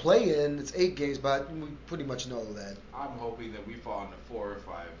 Then the play-in, it's 8 games, but we pretty much know that. I'm hoping that we fall into 4 or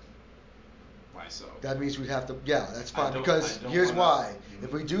 5 myself. That means we'd have to, yeah, that's fine. Because here's why.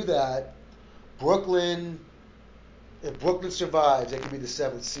 If we do that, if Brooklyn survives, they could be the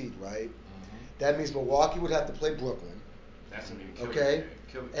 7th seed, right? Mm-hmm. That means Milwaukee would have to play Brooklyn. That's going to be okay?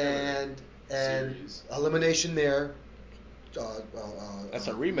 Killer and elimination there. That's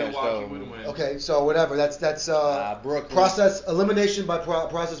a rematch, Milwaukee though. would win. Okay, so whatever. That's Brooklyn. Elimination by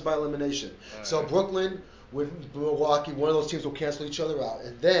elimination. All so right. Brooklyn with Milwaukee, one of those teams will cancel each other out,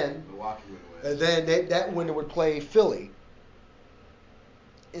 and then Milwaukee would win. And then that winner would play Philly.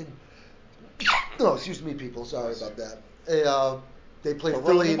 Excuse me, people. Sorry about that. They play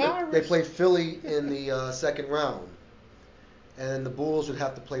Philly. They play Philly in the second round, and then the Bulls would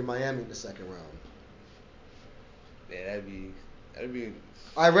have to play Miami in the second round. Yeah, that'd be.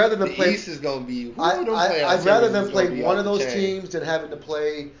 I'd rather than play. The East is gonna be. I'd rather than play one of those teams than having to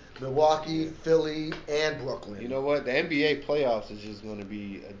play Milwaukee, Philly, and Brooklyn. You know what? The NBA playoffs is just gonna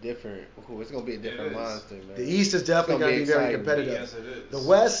be a different. It's gonna be a different monster, man. The East is definitely gonna be very competitive. Yes, it is. The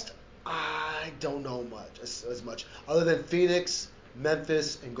West, I don't know much as much other than Phoenix,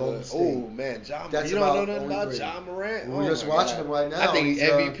 Memphis, and Golden State. Oh man, you don't know nothing about Ja Morant. We're just watching him right now. I think he's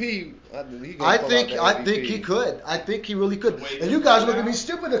MVP. I think he could. I think he really could. And you guys looked at me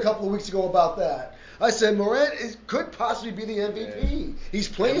stupid a couple of weeks ago about that. I said Morant could possibly be the MVP. Yeah. He's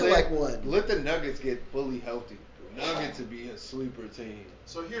playing like one. Let the Nuggets get fully healthy. Nuggets to be a sleeper team.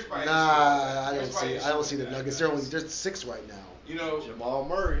 So here's my issue. I don't see the Nuggets. They're 6 right now. You know, Jamal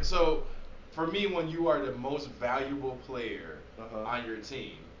Murray. So for me, when you are the most valuable player on your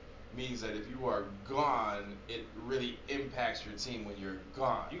team, means that if you are gone, it really impacts your team when you're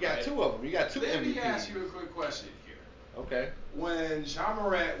gone. You got 2 of them. You got 2 Let MVPs. me ask you a quick question here. Okay. When Ja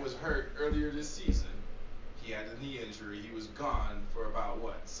Morant was hurt earlier this season, he had a knee injury. He was gone for about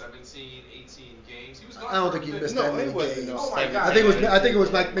 17, 18 games. He was gone. I don't think he missed that many games. Oh my God! I think it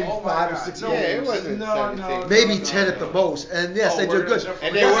was like maybe 5 or 6 games. Yeah, it wasn't. Maybe 10 at the most. And yes, they did good.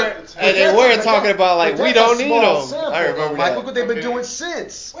 And they were talking about like we don't need them. Sample, I remember Mike, that. look what they've been doing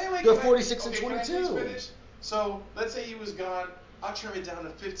since. They're 46 and 22. So let's say he was gone. I'll trim it down to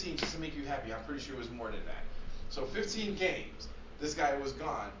 15 just to make you happy. I'm pretty sure it was more than that. So 15 games. This guy was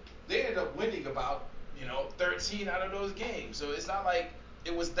gone. They ended up winning about 13 out of those games. So it's not like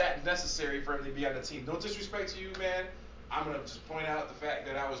it was that necessary for him to be on the team. No disrespect to you, man. I'm going to just point out the fact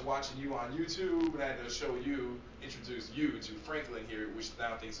that I was watching you on YouTube and I had to introduce you to Franklin here, which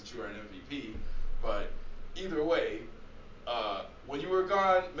now thinks that you are an MVP. But either way, when you were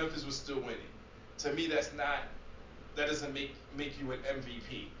gone, Memphis was still winning. To me, that doesn't make you an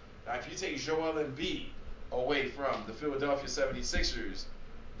MVP. Now, if you take Joel Embiid away from the Philadelphia 76ers,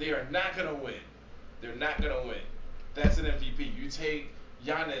 they are not going to win. They're not going to win. That's an MVP. You take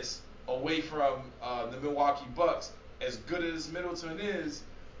Giannis away from the Milwaukee Bucks, as good as Middleton is,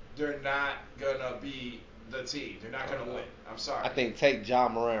 they're not going to be the team. They're not going to win. I'm sorry. I think take Ja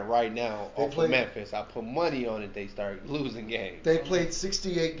Morant right now off of Memphis. I put money on it they start losing games. They played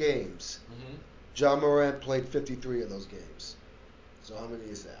 68 games. Mm-hmm. Ja Morant played 53 of those games. So how many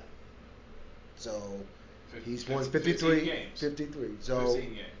is that? So he's won 53 games. 53. So 15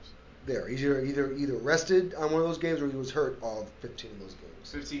 games. There, he's either rested on one of those games or he was hurt all 15 of those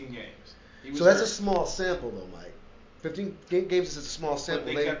games. 15 games. So that's a small sample, though, Mike. 15 games is a small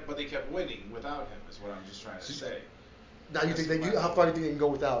sample. But they kept winning without him. Is what I'm just trying to say. Now you think how far do you think they can go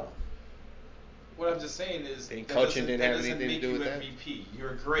without him? What I'm just saying is coaching didn't have anything to do with that. MVP.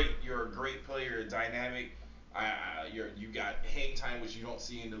 You're great. You're a great player, dynamic. You got hang time, which you don't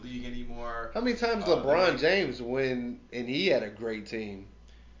see in the league anymore. How many times LeBron James win and he had a great team?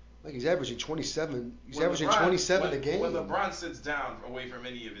 Like he's averaging 27. He's When averaging LeBron, 27 a game. When LeBron sits down away from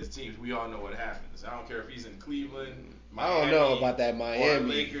any of his teams, we all know what happens. I don't care if he's in Cleveland, Miami, I don't know about that Miami. or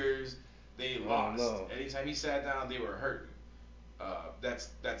Lakers. They lost. Know. Anytime he sat down, they were hurting. That's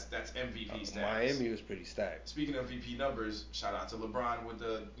MVP status. Miami was pretty stacked. Speaking of MVP numbers, shout out to LeBron with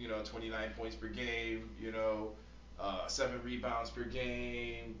the 29 points per game. 7 rebounds per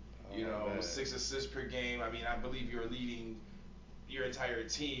game. 6 assists per game. I mean, I believe you're leading your entire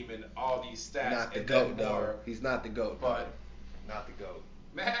team in all these stats. Not the GOAT, though. He's not the GOAT. But not the GOAT.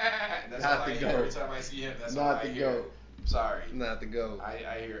 Man, that's not all the I GOAT. hear every time I see him. That's not all I the hear. GOAT. Sorry. Not the GOAT.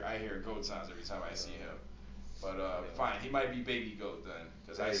 I hear GOAT sounds every time I see him. But fine, he might be baby GOAT then,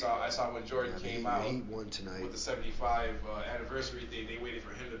 because I saw when Jordan came out he won tonight with the 75 anniversary thing. They waited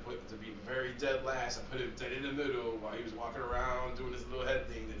for him to be very dead last and put him dead in the middle while he was walking around doing his little head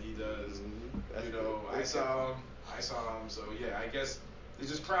thing that he does. I saw him. So yeah, I guess they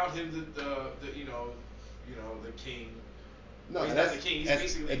just crowned him the king. No, he's not the king. He's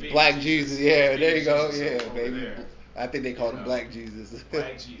basically it's Black Jesus. Yeah, there you go. Jesus Yeah, baby. there. I think they called him Black Jesus.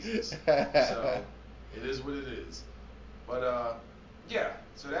 Black Jesus. So it is what it is. But yeah.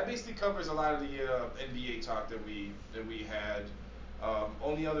 So that basically covers a lot of the NBA talk that we had.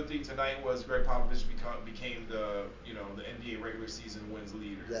 Only other thing tonight was Greg Popovich became the NBA regular season wins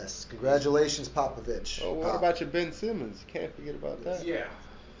leader. Yes, congratulations, Popovich. Oh, what about your Ben Simmons? You can't forget about that. Yeah.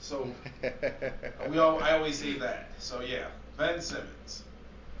 So I always say that. So yeah, Ben Simmons.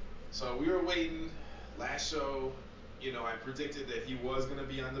 So we were waiting last show. I predicted that he was going to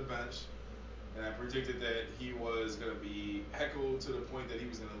be on the bench, and I predicted that he was going to be heckled to the point that he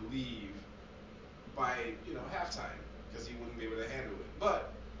was going to leave by halftime because he wouldn't be able to handle it.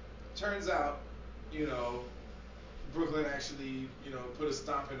 But turns out, Brooklyn actually put a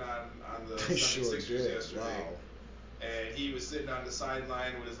stomping on the 76ers yesterday. Wow. And he was sitting on the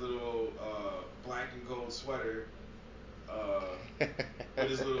sideline with his little black and gold sweater, with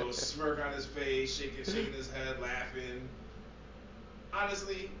his little smirk on his face, shaking his head, laughing.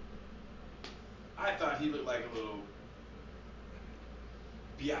 Honestly, I thought he looked like a little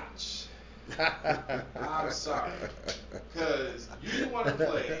biatch. I'm sorry. Because you didn't want to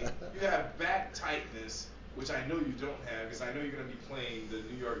play. You have back tightness, which I know you don't have, because I know you're going to be playing the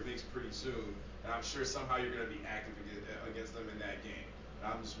New York Knicks pretty soon. And I'm sure somehow you're going to be active against them in that game.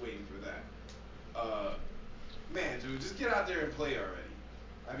 And I'm just waiting for that. Man, dude, just get out there and play already.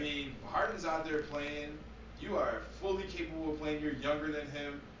 I mean, Harden's out there playing. You are fully capable of playing. You're younger than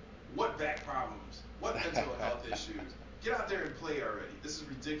him. What back problems? What mental health issues? Get out there and play already. This is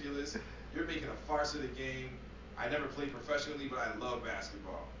ridiculous. You're making a farce of the game. I never played professionally, but I love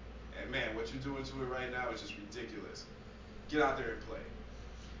basketball. And man, what you're doing to it right now is just ridiculous. Get out there and play.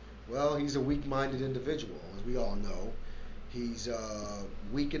 Well, he's a weak-minded individual, as we all know. He's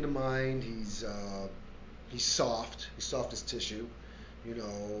weak in the mind. He's soft. He's soft as tissue. He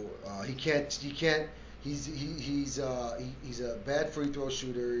can't. He's a bad free throw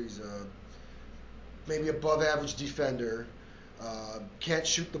shooter. He's maybe above average defender. Can't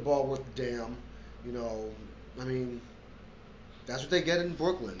shoot the ball worth a damn. I mean, that's what they get in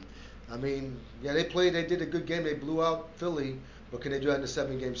Brooklyn. I mean, yeah, they did a good game. They blew out Philly, but can they do that in a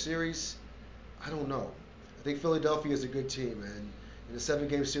 7-game series? I don't know. I think Philadelphia is a good team, and in a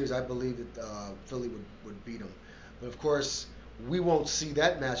 7-game series, I believe that Philly would beat them. But of course, we won't see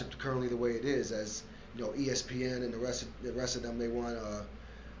that matchup currently the way it is, as ESPN and the rest of them, they want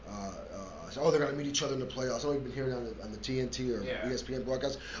they're going to meet each other in the playoffs. I've been hearing on the TNT or ESPN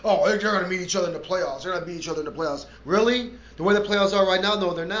broadcast. Oh, they're going to meet each other in the playoffs. They're going to beat each other in the playoffs. Really? The way the playoffs are right now,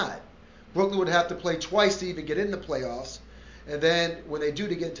 no, they're not. Brooklyn would have to play twice to even get in the playoffs, and then when they do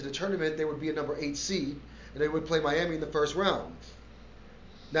to get into the tournament, they would be a number 8 seed, and they would play Miami in the first round.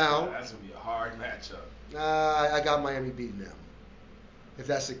 Now, that's going to be a hard matchup. I got Miami beating them, if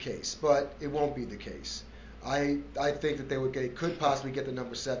that's the case, but it won't be the case. I think that they could possibly get the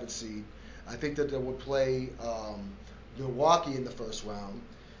number 7 seed. I think that they would play Milwaukee in the first round,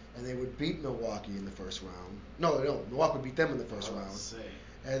 and they would beat Milwaukee in the first round. No, Milwaukee would beat them in the first round.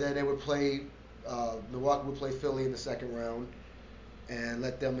 And then they would play Milwaukee would play Philly in the second round and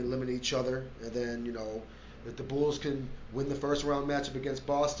let them eliminate each other. And then, if the Bulls can win the first round matchup against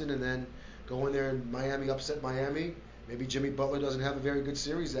Boston and then go in there and Miami upset Miami, maybe Jimmy Butler doesn't have a very good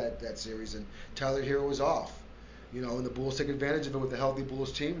series that series and Tyler Hero is off. And the Bulls take advantage of it with a healthy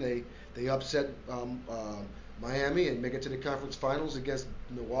Bulls team. They upset Miami and make it to the conference finals against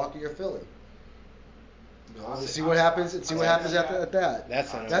Milwaukee or Philly. Let's see what happens. And see what happens after that. That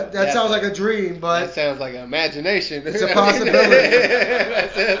sounds like a dream, but that sounds like an imagination. It's a possibility.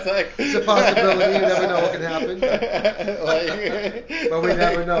 That sounds like it's a possibility. You never know what can happen. But we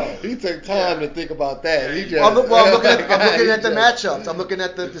never know. He took time to think about that. He just, I'm looking at the matchups. I'm looking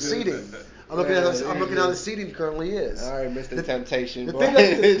at the seeding. I'm looking at how the seeding currently is. All right, Mr. Temptation. The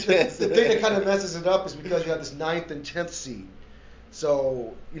thing that kind of messes it up is because you have this 9th and 10th seed.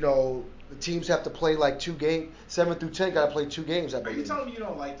 So, the teams have to play like 2 games. 7 through 10 got to play 2 games, I believe. Are you telling me you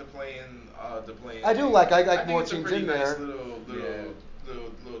don't like the play-in? I do like. I like more teams in there. I think it's a pretty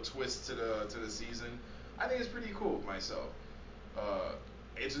nice little twist to the season. I think it's pretty cool myself.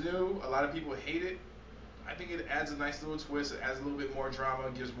 It's new. A lot of people hate it. I think it adds a nice little twist. It adds a little bit more drama,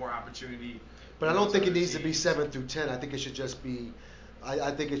 gives more opportunity. But I don't think it needs to be 7 through 10. I think it should just be.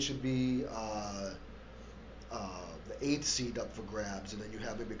 I think it should be the 8th seed up for grabs, and then you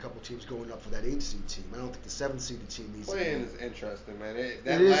have maybe a couple teams going up for that 8th seed team. I don't think the 7th seeded team needs. Playing is interesting, man.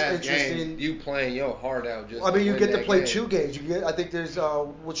 That is last interesting. game, you playing your heart out just. I mean, you get to play game. 2 games. I think there's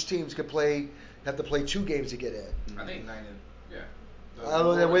which teams have to play 2 games to get in. I think 9 and I don't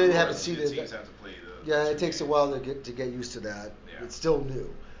know the way they have to see the that. teams have to play It takes a while to get used to that. Yeah. It's still new.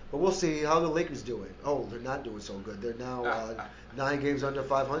 But we'll see how the Lakers doing. Oh, they're not doing so good. They're now 9 games under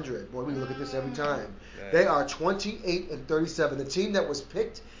 500. Boy, we look at this every time. Yeah. They are 28-37. The team that was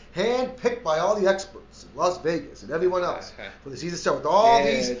hand-picked by all the experts in Las Vegas and everyone else for the season start with all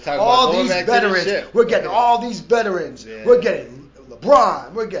these veterans. We're getting all these veterans. Yeah. We're getting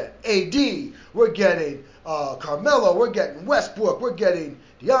LeBron. We're getting AD. We're getting Carmelo. We're getting Westbrook. We're getting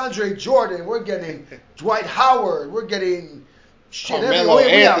DeAndre Jordan. We're getting Dwight Howard. We're getting Carmelo we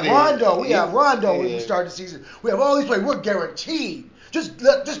Anthony. have Rondo when we start the season. We have all these players. We're guaranteed.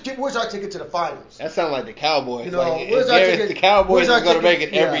 Where's our ticket to the finals? That sounds like the Cowboys. Where's our ticket? The Cowboys are going to make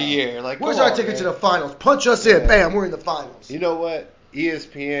it every year. Where's our ticket to the finals? Punch us in. Bam, we're in the finals. You know what?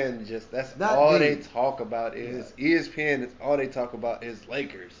 ESPN all they talk about is ESPN. It's all they talk about is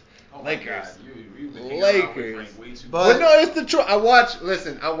Lakers. Oh Lakers. Lakers. But no, it's the truth. I watch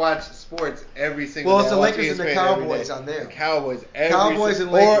sports every single day. Well, it's the Lakers and the Cowboys on there. The Cowboys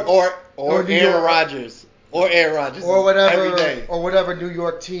and Lakers. Or Aaron Rodgers. Or Aaron Rodgers. Or whatever. Every day. Or whatever New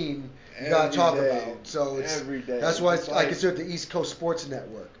York team you got to talk about. So it's every day. That's why I consider it the East Coast Sports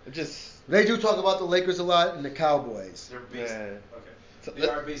Network. They do talk about the Lakers a lot and the Cowboys. They're based. Okay. They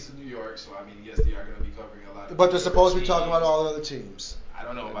are based in New York, so I mean, yes, they are going to be covering a lot of. But they're supposed to be talking about all the other teams. I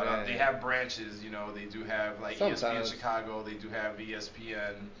don't know about that. They have branches, They do have like ESPN Chicago. They do have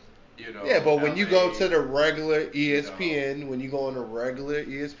ESPN. Yeah, but when you go to the regular ESPN, when you go on the regular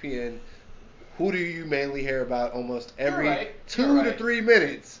ESPN, who do you mainly hear about almost every 2 to 3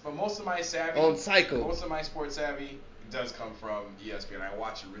 minutes? But most of my savvy on cycle. Most of my sports savvy does come from ESPN. I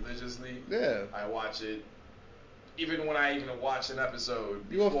watch it religiously. Yeah. I watch it. Even when I watch an episode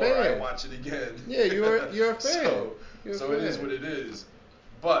before I watch it again. Yeah, you're a fan. So it is what it is.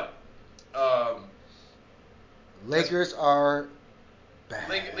 But Lakers are bad.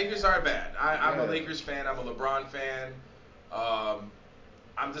 Lakers are bad. I'm a Lakers fan. I'm a LeBron fan.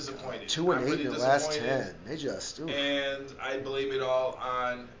 I'm disappointed. 2-8 in the last 10. They just. Oof. And I blame it all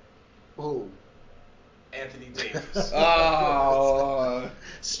on. Who? Anthony Davis.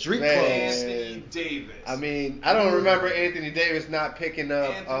 Street clothes. Anthony Davis. I mean, I don't remember Anthony Davis not picking up.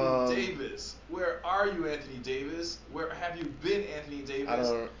 Anthony Davis. Where are you, Anthony Davis? Where have you been, Anthony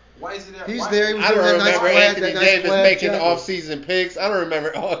Davis? Why is it there? He's there. I don't remember Anthony Davis making off-season picks. I don't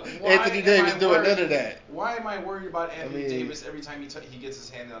remember Anthony Davis doing none of that. Why am I worried about Anthony Davis every time he gets his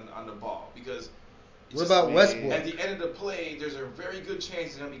hand on the ball? Because what about Westbrook? At the end of the play, there's a very good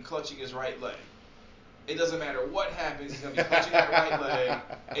chance he's going to be clutching his right leg. It doesn't matter what happens, he's going to be clutching that right leg,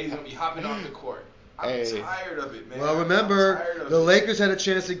 and he's going to be hopping off the court. I'm tired of it, man. Well, remember, the Lakers had a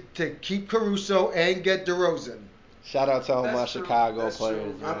chance to keep Caruso and get DeRozan. Shout out to all my Chicago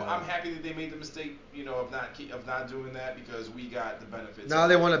players. I'm happy that they made the mistake, of not doing that because we got the benefits. Now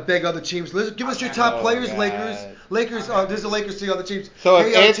they want to beg other teams. Give us your top players, God. Lakers. This is the Lakers to the other teams. So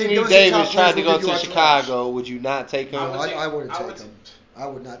if Anthony Davis tried to go to Chicago, would you not take him? I wouldn't take him. I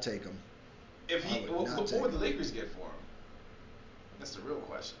would not take him. What would the Lakers get for him? That's the real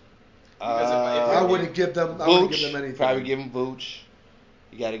question. I wouldn't give them. Anything. Probably give him Vooch.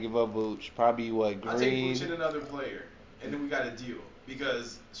 You got to give up Vooch. Probably Green. I'll take Vooch and another player, and then we got a deal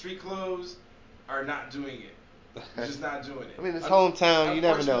because street clothes are not doing it. They're just not doing it. I mean, it's hometown. You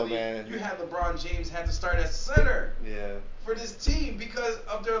never know, man. You had LeBron James had to start at center. Yeah. For this team because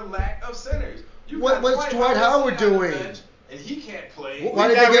of their lack of centers. What's Dwight Howard doing? And he can't play. Why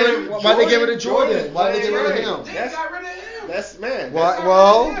did they give it to Jordan? Why did they get rid of him? They got rid of him. That's man.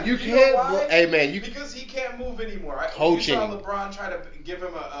 Well, you can't. Hey man, because he can't move anymore. Coaching. You saw LeBron try to give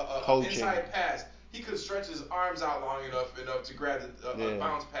him a inside pass. He could stretch his arms out long enough to grab a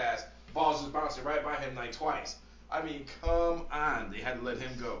bounce pass. Ball's just bouncing right by him like twice. I mean, come on. They had to let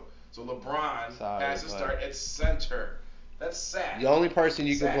him go. So LeBron has to start at center. That's sad. The only person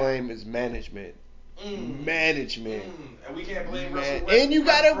you can blame is management. Management. And we can't blame Russell Westbrook. And you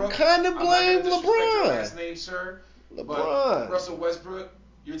gotta kind of blame I'm not gonna disrespect your last LeBron. name, sir. LeBron. But Russell Westbrook,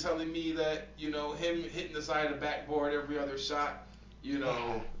 you're telling me that, him hitting the side of the backboard every other shot,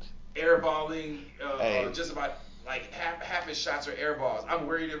 airballing, just about like half his shots are air balls. I'm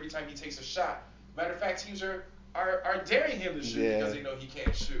worried every time he takes a shot. Matter of fact, teams are daring him to shoot because they know he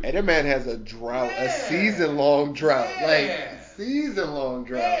can't shoot. And that man has a drought, a season-long drought. Season-long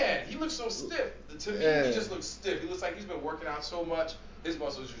drought. Man, he looks so stiff. To me, he just looks stiff. He looks like he's been working out so much. His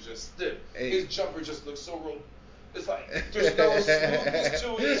muscles are just stiff. His jumper just looks so real. It's like there's no smoothness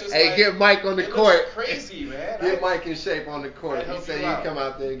to it. It's just get Mike on the court. Crazy, man. Get Mike in shape on the court. He said he'd come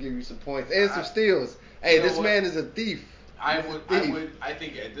out there and give you some points and some steals. Hey, this man is a thief. I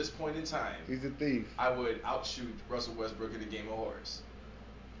think at this point in time, he's a thief. I would outshoot Russell Westbrook in a game of horse.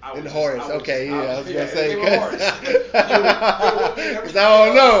 I was gonna say because I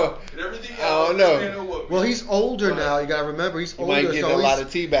don't know. I don't know. Well, he's older now. You gotta remember, he's older. Might get a lot of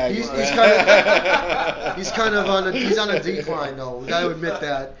teabagging. He's kind of on a decline though. We gotta admit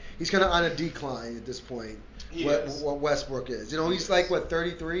that he's kind of on a decline at this point. What Westbrook is. He's like,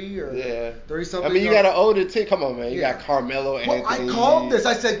 33 or 30 something. I mean, you got an older team. Come on, man. You got Carmelo Anthony. I called this.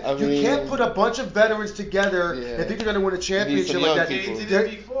 I said, you can't put a bunch of veterans together and think they're going to win a championship like that. They did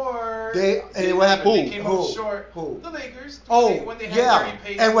it before. And what happened? They came up short. The Lakers. When they had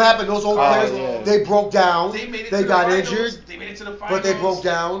and what happened? Those old players, they broke down. They got injured. They made it to the finals. But they broke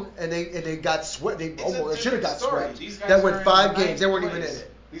down and they got swept. They should have got swept. That went 5 games. They weren't even in it.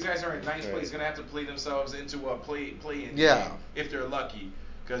 These guys are in ninth place. Going to have to play themselves into a play-in game if they're lucky.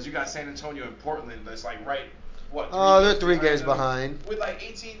 Because you got San Antonio and Portland that's like they're 3 games behind. With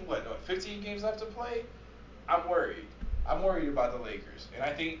 15 games left to play? I'm worried. I'm worried about the Lakers. And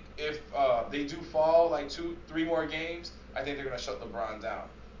I think if they do fall 2-3 more games, I think they're going to shut LeBron down.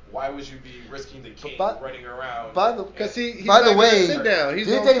 Why would you be risking the king running around? By the way,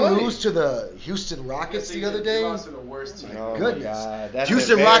 did they lose to the Houston Rockets the other day? They lost to the worst team. Oh, goodness.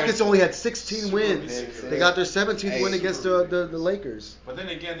 Houston Rockets only had 16 wins. They got their 17th win against the Lakers. But then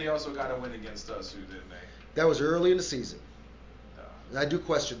again, they also got a win against us, didn't they? That was early in the season. And I do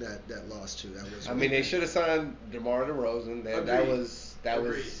question that loss too. They should have signed DeMar DeRozan. That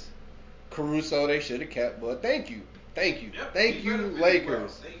was Caruso. They should have kept. But thank you. Yep, Thank you,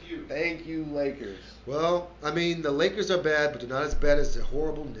 Lakers. Well. Thank you, Lakers. Well, the Lakers are bad, but they're not as bad as the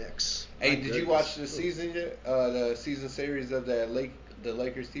horrible Knicks. Hey, did you watch the season yet? The season series of the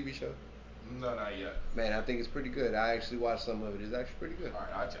Lakers TV show? No, not yet. Man, I think it's pretty good. I actually watched some of it. It's actually pretty good. All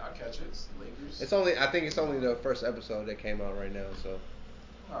right, I'll catch it. It's Lakers. I think it's only the first episode that came out right now, so.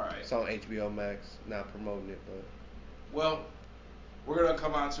 All right. It's on HBO Max. Not promoting it, but. Well, we're gonna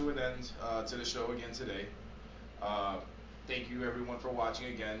come on to an end to the show again today. Thank you everyone for watching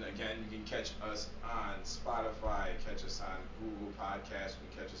again. Again, you can catch us on Spotify, catch us on Google Podcasts, you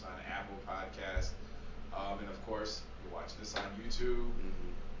can catch us on Apple Podcasts, and of course, you're watching this on YouTube. Mm-hmm.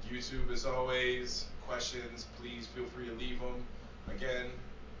 YouTube, as always, questions, please feel free to leave them. Again,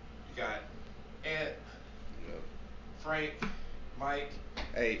 you got Frank, Mike.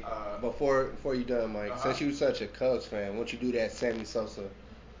 Hey, before you're done, Mike, since you're such a Cubs fan, why don't you do that Sammy Sosa?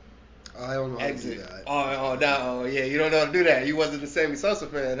 I don't know how to do that. You don't know how to do that. You wasn't a Sammy Sosa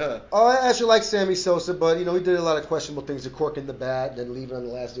fan, huh? Oh, I actually like Sammy Sosa, but he did a lot of questionable things, corking the bat, and then leaving on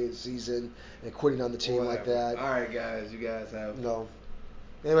the last day of the season and quitting on the team like that. All right, guys, you guys have. No.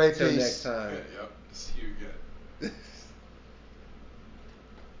 Anyway, till peace. Next time. Yep. See you again.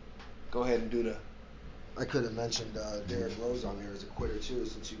 Go ahead and do the. I could have mentioned Derrick Rose on there as a quitter too,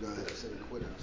 since you guys said a quitter.